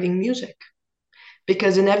stopped writing music.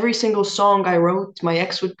 Because in every single song I wrote, my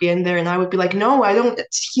ex would be in there and I would be like, no, I don't,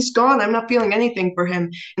 he's gone. I'm not feeling anything for him.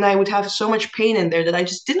 And I would have so much pain in there that I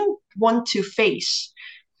just didn't want to face.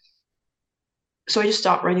 So I just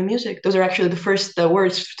stopped writing music. Those are actually the first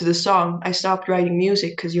words to the song. I stopped writing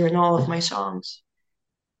music because you're in all of my songs.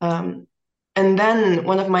 And then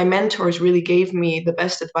one of my mentors really gave me the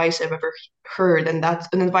best advice I've ever heard. And that's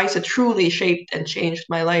an advice that truly shaped and changed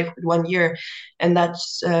my life with 1 year. And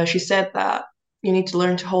that's, she said that you need to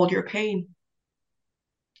learn to hold your pain.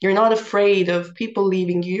 You're not afraid of people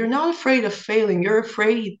leaving you. You're not afraid of failing. You're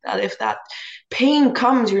afraid that if that pain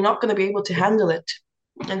comes, you're not going to be able to handle it.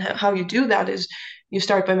 And how you do that is you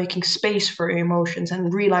start by making space for your emotions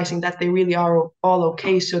and realizing that they really are all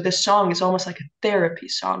okay. So this song is almost like a therapy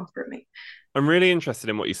song for me. I'm really interested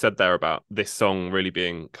in what you said there about this song really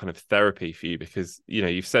being kind of therapy for you, because,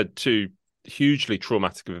 you've said 2 hugely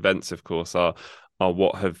traumatic events, of course, are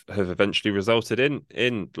what have eventually resulted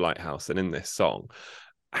in Lighthouse and in this song.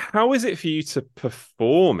 How is it for you to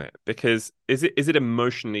perform it? Because is it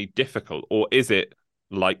emotionally difficult, or is it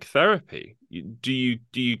like therapy. Do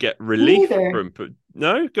you get relief Neither. from?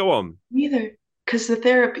 No, go on. Neither, because the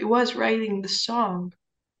therapy was writing the song.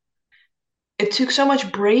 It took so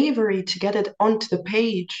much bravery to get it onto the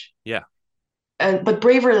page, Yeah, but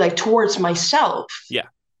bravery like towards myself yeah.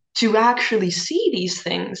 to actually see these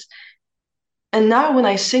things. And now when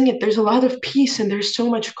I sing it, there's a lot of peace and there's so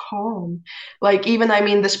much calm. Like even, I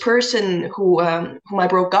mean, this person whom I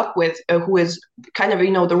broke up with, who is kind of,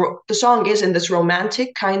 the song is in this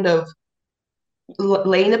romantic kind of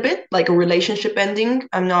lane a bit, like a relationship ending.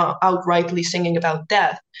 I'm not outrightly singing about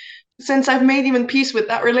death. Since I've made even peace with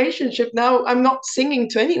that relationship, now I'm not singing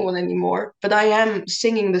to anyone anymore, but I am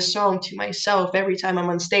singing the song to myself every time I'm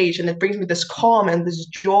on stage. And it brings me this calm and this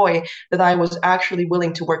joy that I was actually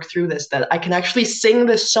willing to work through this, that I can actually sing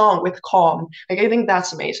this song with calm. Like, I think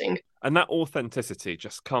that's amazing. And that authenticity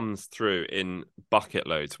just comes through in bucket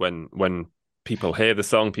loads when people hear the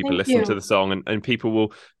song, people listen to the song, and people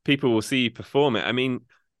will see you perform it. I mean,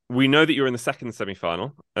 we know that you're in the second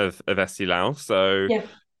semi-final of Esti Lau, so yeah.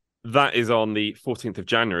 That is on the 14th of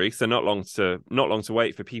January, so not long to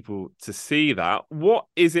wait for people to see that. What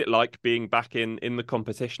is it like being back in the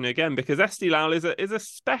competition again? Because Esti Lau is a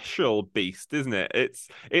special beast, isn't it?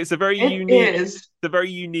 It's a very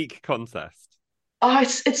unique contest.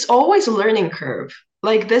 It's always a learning curve.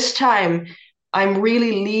 Like this time, I'm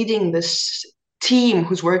really leading this team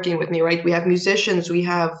who's working with me, right? We have musicians, we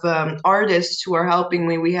have artists who are helping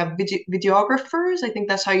me, we have videographers, I think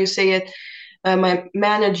that's how you say it, my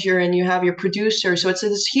manager, and you have your producer. So it's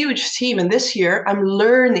this huge team. And this year, I'm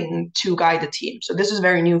learning to guide the team. So this is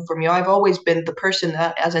very new for me. I've always been the person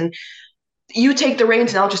that, as in, you take the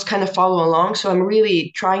reins and I'll just kind of follow along. So I'm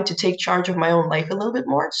really trying to take charge of my own life a little bit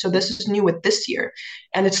more. So this is new with this year.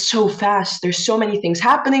 And it's so fast. There's so many things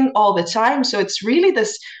happening all the time. So it's really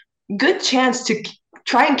this good chance to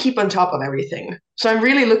try and keep on top of everything. So I'm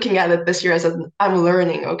really looking at it this year as I'm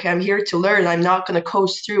learning. Okay, I'm here to learn. I'm not going to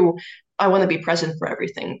coast through. I want to be present for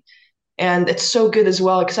everything. And it's so good as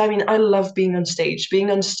well, because I mean, I love being on stage.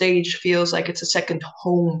 Being on stage feels like it's a second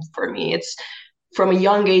home for me. It's from a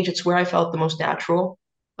young age, it's where I felt the most natural,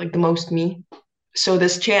 like the most me. So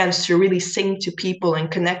this chance to really sing to people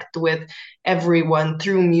and connect with everyone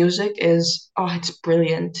through music it's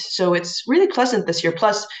brilliant. So it's really pleasant this year.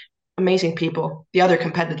 Plus, amazing people, the other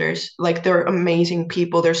competitors, like they're amazing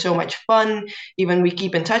people. They're so much fun. Even we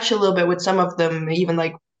keep in touch a little bit with some of them, even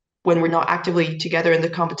like when we're not actively together in the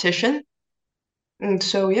competition. And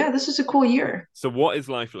so, yeah, this is a cool year. So what is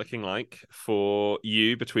life looking like for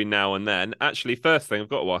you between now and then? Actually, first thing I've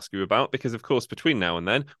got to ask you about, because of course, between now and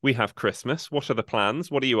then, we have Christmas. What are the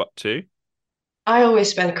plans? What are you up to? I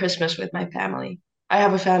always spend Christmas with my family. I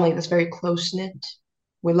have a family that's very close-knit.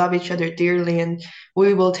 We love each other dearly, and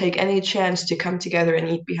we will take any chance to come together and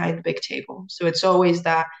eat behind the big table. So it's always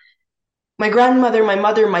that. My grandmother, my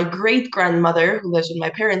mother, my great-grandmother, who lives with my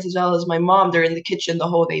parents, as well as my mom, they're in the kitchen the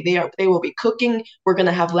whole day. They will be cooking. We're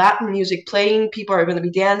gonna have Latin music playing. People are gonna be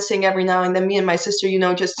dancing every now and then. Me and my sister,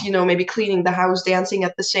 maybe cleaning the house, dancing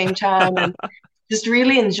at the same time, and just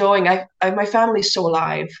really enjoying. My family's so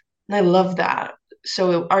alive, and I love that.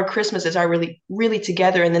 So our Christmases are really, really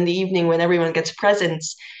together. And in the evening, when everyone gets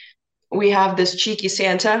presents, we have this cheeky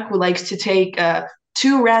Santa who likes to take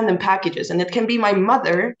 2 random packages, and it can be my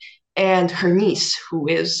mother and her niece, who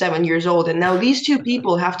is 7 years old. And now these 2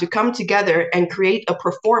 people have to come together and create a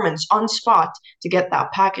performance on spot to get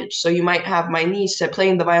that package. So you might have my niece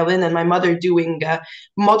playing the violin and my mother doing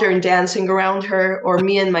modern dancing around her, or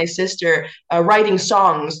me and my sister writing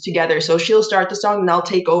songs together. So she'll start the song and I'll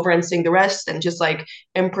take over and sing the rest, and just like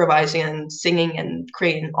improvising and singing and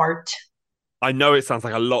creating art. I know it sounds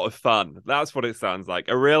like a lot of fun. That's what it sounds like.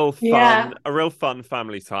 A real fun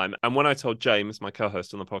family time. And when I told James, my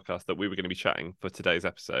co-host on the podcast, that we were going to be chatting for today's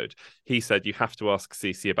episode, he said you have to ask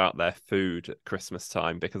Cece about their food at Christmas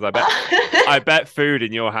time, because I bet food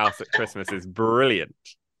in your house at Christmas is brilliant.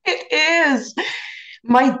 It is.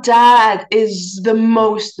 My dad is the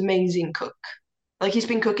most amazing cook. Like, he's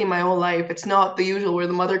been cooking my whole life. It's not the usual where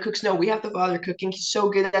the mother cooks. No, we have the father cooking. He's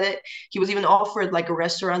so good at it. He was even offered like a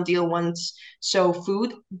restaurant deal once. So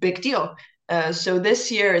food, big deal. So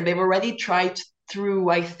this year they've already tried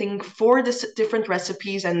through, I think, 4 different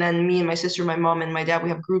recipes. And then me and my sister, my mom and my dad, we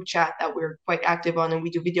have a group chat that we're quite active on, and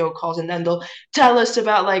we do video calls. And then they'll tell us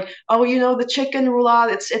about like, oh, the chicken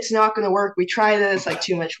roulade, it's not going to work. We tried it. It's like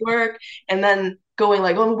too much work. And then going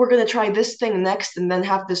like, oh, we're going to try this thing next, and then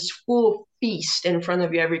have this full feast in front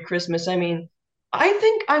of you every Christmas. I mean, I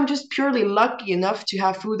think I'm just purely lucky enough to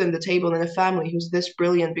have food on the table and a family who's this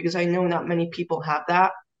brilliant, because I know not many people have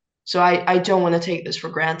that. So I don't want to take this for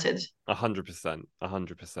granted. 100%.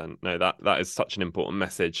 100%. No, that is such an important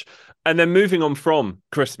message. And then moving on from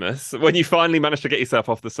Christmas, when you finally managed to get yourself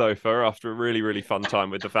off the sofa after a really, really fun time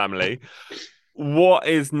with the family, what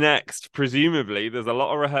is next? Presumably, there's a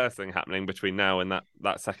lot of rehearsing happening between now and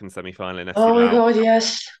that second semi-final in Oh my Estilau. God,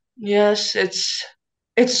 yes. Yes, it's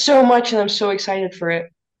so much and I'm so excited for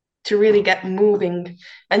it to really get moving.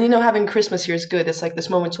 And having Christmas here is good. It's like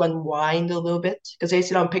this moment to unwind a little bit because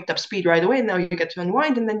Estilau picked up speed right away and now you get to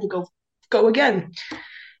unwind and then you go again.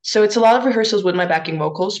 So it's a lot of rehearsals with my backing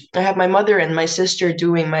vocals. I have my mother and my sister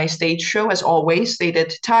doing my stage show as always. They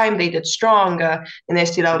did Time, they did Strong, and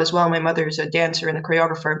Estilau as well. My mother is a dancer and a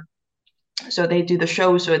choreographer. So they do the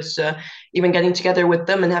show. So it's even getting together with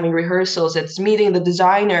them and having rehearsals. It's meeting the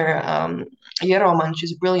designer, Jeroman.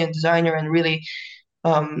 She's a brilliant designer and really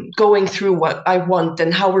going through what I want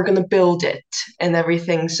and how we're going to build it and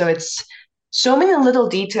everything. So it's so many little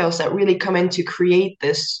details that really come in to create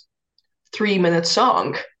this 3-minute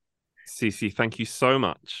song. Cece, thank you so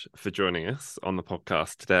much for joining us on the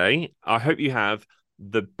podcast today. I hope you have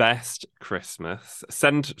the best Christmas.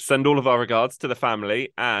 Send all of our regards to the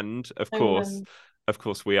family, and of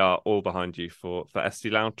course, we are all behind you for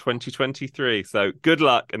Estilau 2023. So good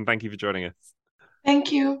luck, and thank you for joining us.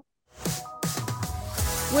 Thank you.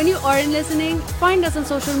 When you aren't listening, find us on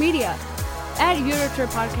social media at Eurotrip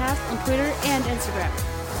Podcast on Twitter and Instagram.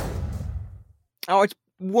 Oh, it's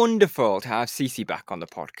wonderful to have Cece back on the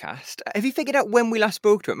podcast. Have you figured out when we last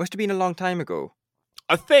spoke to her? It must have been a long time ago.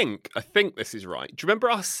 I think this is right. Do you remember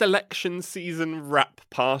our selection season wrap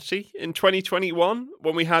party in 2021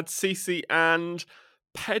 when we had Cece and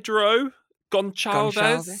Pedro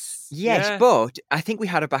Gonçalves? Yes, yeah. But I think we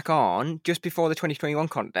had her back on just before the 2021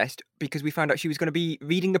 contest because we found out she was going to be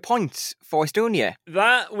reading the points for Estonia.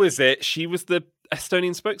 That was it. She was the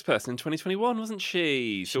Estonian spokesperson in 2021, wasn't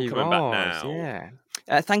she? Still coming back now. Yeah.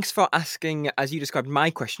 Thanks for asking, as you described, my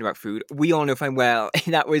question about food. We all know fine well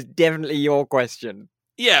that was definitely your question.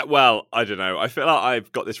 Yeah, well, I don't know. I feel like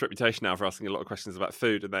I've got this reputation now for asking a lot of questions about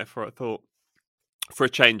food, and therefore I thought, for a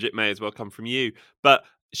change, it may as well come from you. But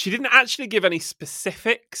she didn't actually give any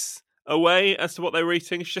specifics away as to what they were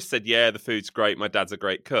eating. She just said, yeah, the food's great. My dad's a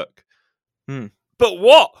great cook. But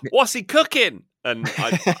what? What's he cooking? And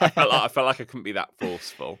I felt like I couldn't be that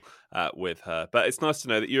forceful with her. But it's nice to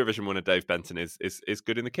know that Eurovision winner Dave Benton is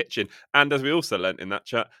good in the kitchen. And as we also learnt in that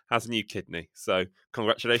chat, has a new kidney. So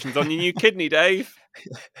congratulations on your new kidney, Dave.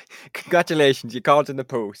 Congratulations, your card's in the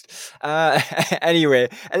post. Anyway,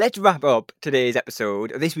 let's wrap up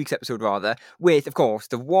this week's episode rather, with, of course,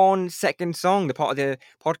 the 1 second song, the part of the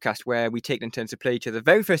podcast where we take it in turns to play each other the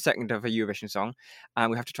very first second of a Eurovision song. And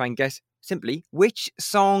we have to try and guess simply which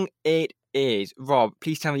song it is. Rob,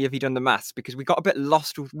 please tell me if you've done the maths, because we got a bit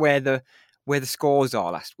lost with where the scores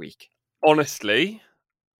are last week. Honestly,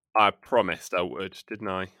 I promised I would, didn't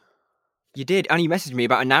I? You did, and you messaged me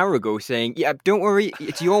about an hour ago saying, yeah, don't worry,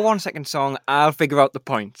 it's your 1 second song, I'll figure out the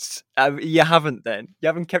points. You haven't then. You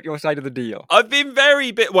haven't kept your side of the deal. I've been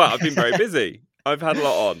very busy. I've had a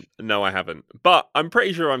lot on. No, I haven't. But I'm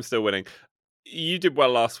pretty sure I'm still winning. You did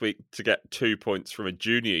well last week to get 2 points from a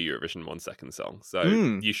junior Eurovision 1 second song. So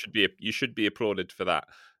you should be applauded for that.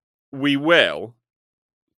 We will,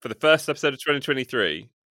 for the first episode of 2023,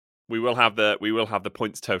 we will have the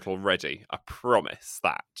points total ready. I promise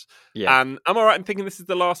that. Yeah. And am I right in thinking this is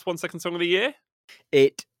the last 1 second song of the year?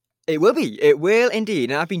 It will be. It will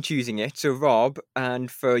indeed. And I've been choosing it. So Rob, and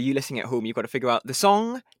for you listening at home, you've got to figure out the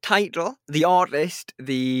song, title, the artist,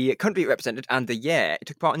 the country it represented, and the year it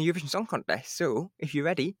took part in the Eurovision Song Contest. So if you're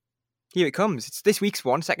ready, here it comes. It's this week's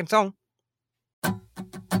 1 second song.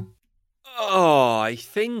 Oh, I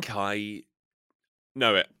think I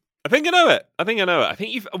know it. I think I know it. I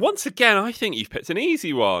think you've picked an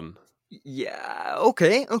easy one. Yeah,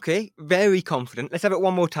 okay. Very confident. Let's have it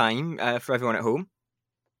one more time for everyone at home.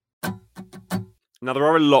 Now, there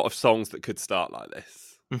are a lot of songs that could start like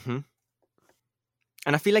this. Mm-hmm.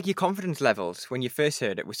 And I feel like your confidence levels when you first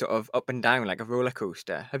heard it were sort of up and down like a roller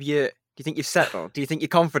coaster. Do you think you've settled? Do you think you're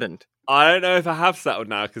confident? I don't know if I have settled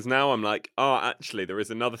now, because now I'm like, oh, actually, there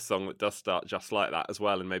is another song that does start just like that as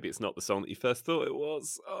well, and maybe it's not the song that you first thought it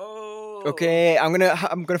was. Oh. Okay, I'm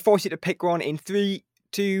gonna force you to pick one in 3,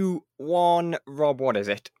 2, 1. Rob, what is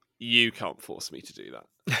it? You can't force me to do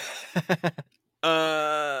that.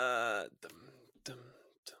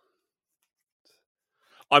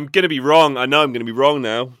 I'm going to be wrong. I know I'm going to be wrong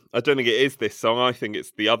now. I don't think it is this song. I think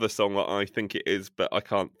it's the other song that I think it is, but I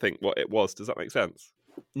can't think what it was. Does that make sense?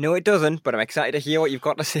 No, it doesn't, but I'm excited to hear what you've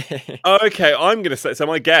got to say. Okay, I'm going to say... So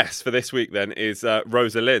my guess for this week then is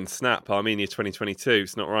Rosalind, Snap, Armenia 2022.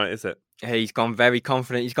 It's not right, is it? He's gone very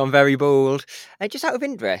confident. He's gone very bold. Just out of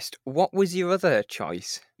interest, what was your other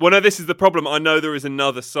choice? Well, no, this is the problem. I know there is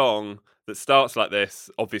another song that starts like this.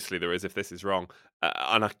 Obviously there is, if this is wrong.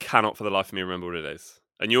 And I cannot for the life of me remember what it is.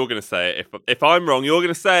 And you're going to say it. If I'm wrong, you're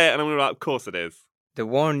going to say it, and I'm going to be like, of course it is. The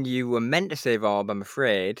one you were meant to say, Rob, I'm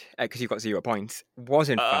afraid, because you've got 0 points, was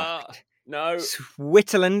in fact... No.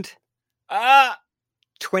 Switzerland.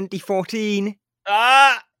 2014.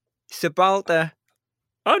 Sabalta.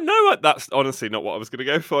 Oh, no, that's honestly not what I was going to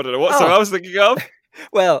go for. I don't know what song I was thinking of.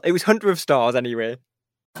 Well, it was Hunter of Stars anyway.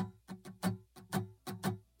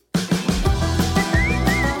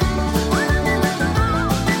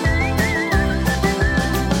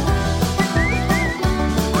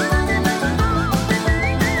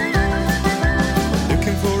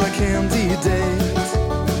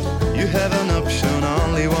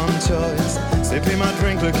 Sipping my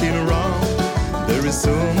drink, looking around. There is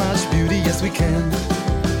so much beauty, yes we can.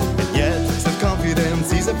 And yet,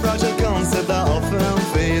 self-confidence is a fragile concept that often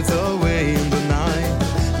fades away in the night.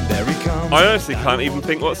 There he comes. I honestly can't even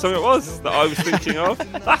think what song it was that I was thinking of.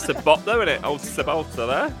 That's a bop though, isn't it? Old Sabalta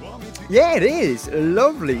there. Yeah, it is. A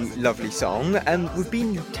lovely, lovely song. And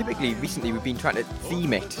recently we've been trying to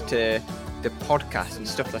theme it to the podcast and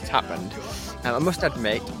stuff that's happened. I must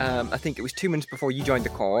admit, I think it was 2 minutes before you joined the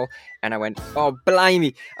call, and I went, oh,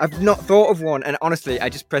 blimey, I've not thought of one. And honestly, I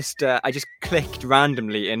just clicked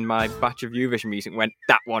randomly in my batch of Eurovision music and went,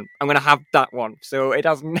 that one. I'm going to have that one. So it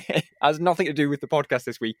has nothing to do with the podcast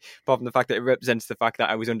this week, apart from the fact that it represents the fact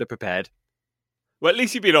that I was underprepared. Well, at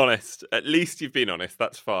least you've been honest.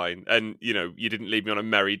 That's fine. And, you know, you didn't leave me on a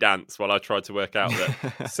merry dance while I tried to work out that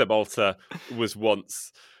Sabalta was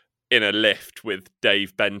once in a lift with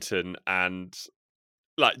Dave Benton and,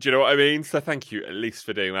 like, do you know what I mean? So thank you at least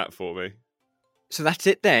for doing that for me. So that's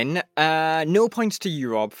it then. No points to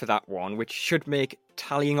you, Rob, for that one, which should make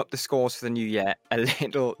tallying up the scores for the new year a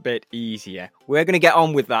little bit easier. We're going to get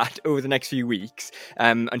on with that over the next few weeks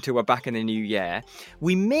until we're back in the new year.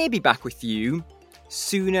 We may be back with you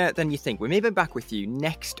sooner than you think. We may be back with you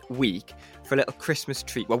next week for a little Christmas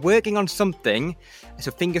treat. We're working on something, so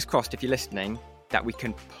fingers crossed if you're listening, that we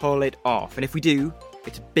can pull it off. And if we do,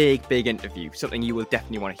 it's a big, big interview, something you will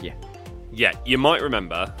definitely want to hear. Yeah, you might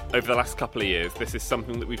remember, over the last couple of years, this is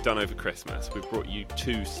something that we've done over Christmas. We've brought you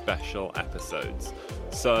 2 special episodes.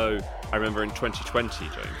 So, I remember in 2020,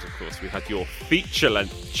 James, of course, we had your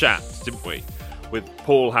feature-length chat, didn't we? With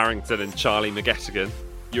Paul Harrington and Charlie McGettigan,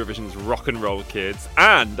 Eurovision's rock and roll kids,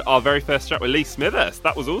 and our very first chat with Lee Smithers.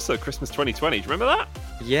 That was also Christmas 2020. Do you remember that?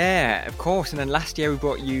 Yeah, of course. And then last year we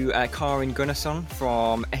brought you Karin Gunnarsson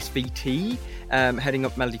from SVT, heading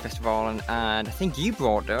up Melody Festival, and I think you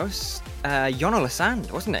brought us Jon Ola Sand,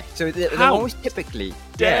 wasn't it? So they're always typically...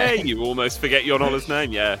 Dare you almost forget Jon Ola's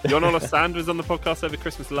name, yeah. Jon Ola Sand was on the podcast over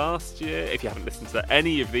Christmas last year. If you haven't listened to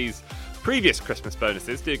any of these previous Christmas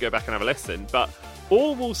bonuses, do go back and have a listen. But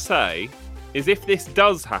all we'll say is if this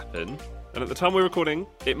does happen, and at the time we're recording,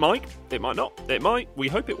 it might not, we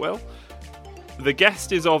hope it will, the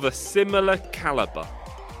guest is of a similar calibre.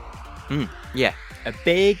 Yeah, a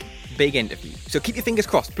big interview. So keep your fingers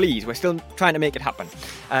crossed, please. We're still trying to make it happen.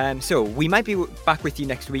 So we might be back with you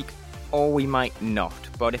next week, or we might not.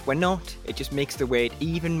 But if we're not, it just makes the wait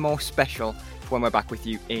even more special when we're back with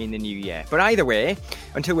you in the new year. But either way,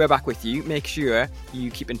 until we're back with you, make sure you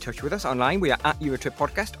keep in touch with us online. We are at Eurotrip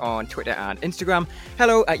Podcast on Twitter and Instagram.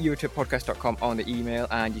 Hello at eurotrippodcast.com on the email,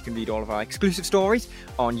 and you can read all of our exclusive stories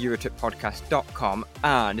on eurotrippodcast.com.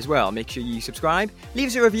 And as well, make sure you subscribe, leave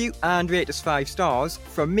us a review, and rate us 5 stars.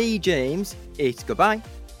 From me, James, it's goodbye.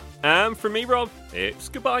 And from me, Rob, it's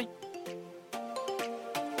goodbye.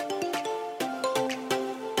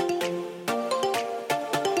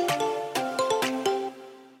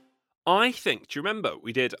 I think, do you remember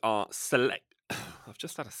we did our select... I've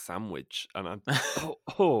just had a sandwich and I'm...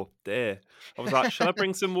 oh dear. I was like, shall I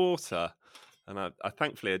bring some water? And I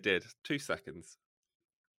thankfully I did. 2 seconds.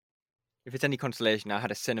 If it's any consolation, I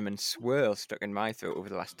had a cinnamon swirl stuck in my throat over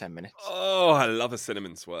the last 10 minutes. Oh, I love a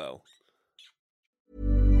cinnamon swirl.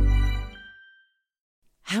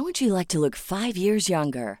 How would you like to look 5 years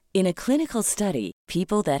younger? In a clinical study,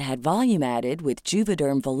 people that had volume added with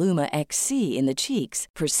Juvederm Voluma XC in the cheeks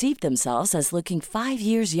perceived themselves as looking 5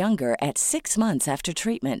 years younger at 6 months after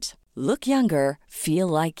treatment. Look younger, feel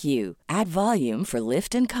like you. Add volume for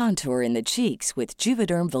lift and contour in the cheeks with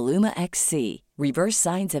Juvederm Voluma XC. Reverse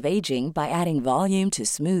signs of aging by adding volume to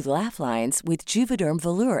smooth laugh lines with Juvederm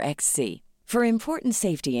Volure XC. For important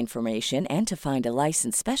safety information and to find a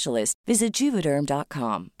licensed specialist, visit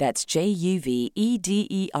Juvederm.com. That's JUVEDERM.com.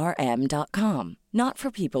 Not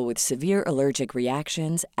for people with severe allergic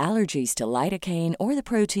reactions, allergies to lidocaine, or the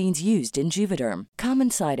proteins used in Juvederm.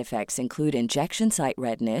 Common side effects include injection site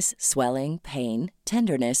redness, swelling, pain,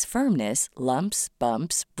 tenderness, firmness, lumps,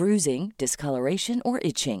 bumps, bruising, discoloration, or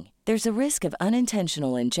itching. There's a risk of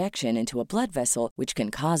unintentional injection into a blood vessel, which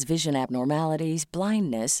can cause vision abnormalities,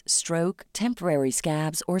 blindness, stroke, temporary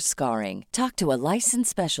scabs, or scarring. Talk to a licensed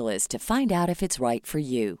specialist to find out if it's right for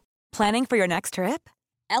you. Planning for your next trip?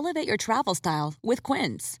 Elevate your travel style with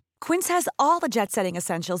Quince. Quince has all the jet-setting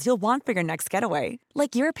essentials you'll want for your next getaway,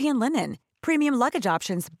 like European linen, premium luggage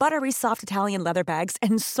options, buttery soft Italian leather bags,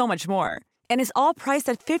 and so much more. And is all priced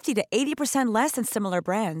at 50 to 80% less than similar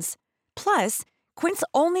brands. Plus, Quince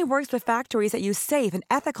only works with factories that use safe and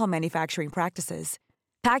ethical manufacturing practices.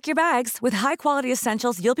 Pack your bags with high-quality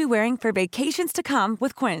essentials you'll be wearing for vacations to come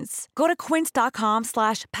with Quince. Go to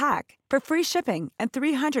quince.com/pack for free shipping and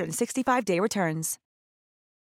 365-day returns.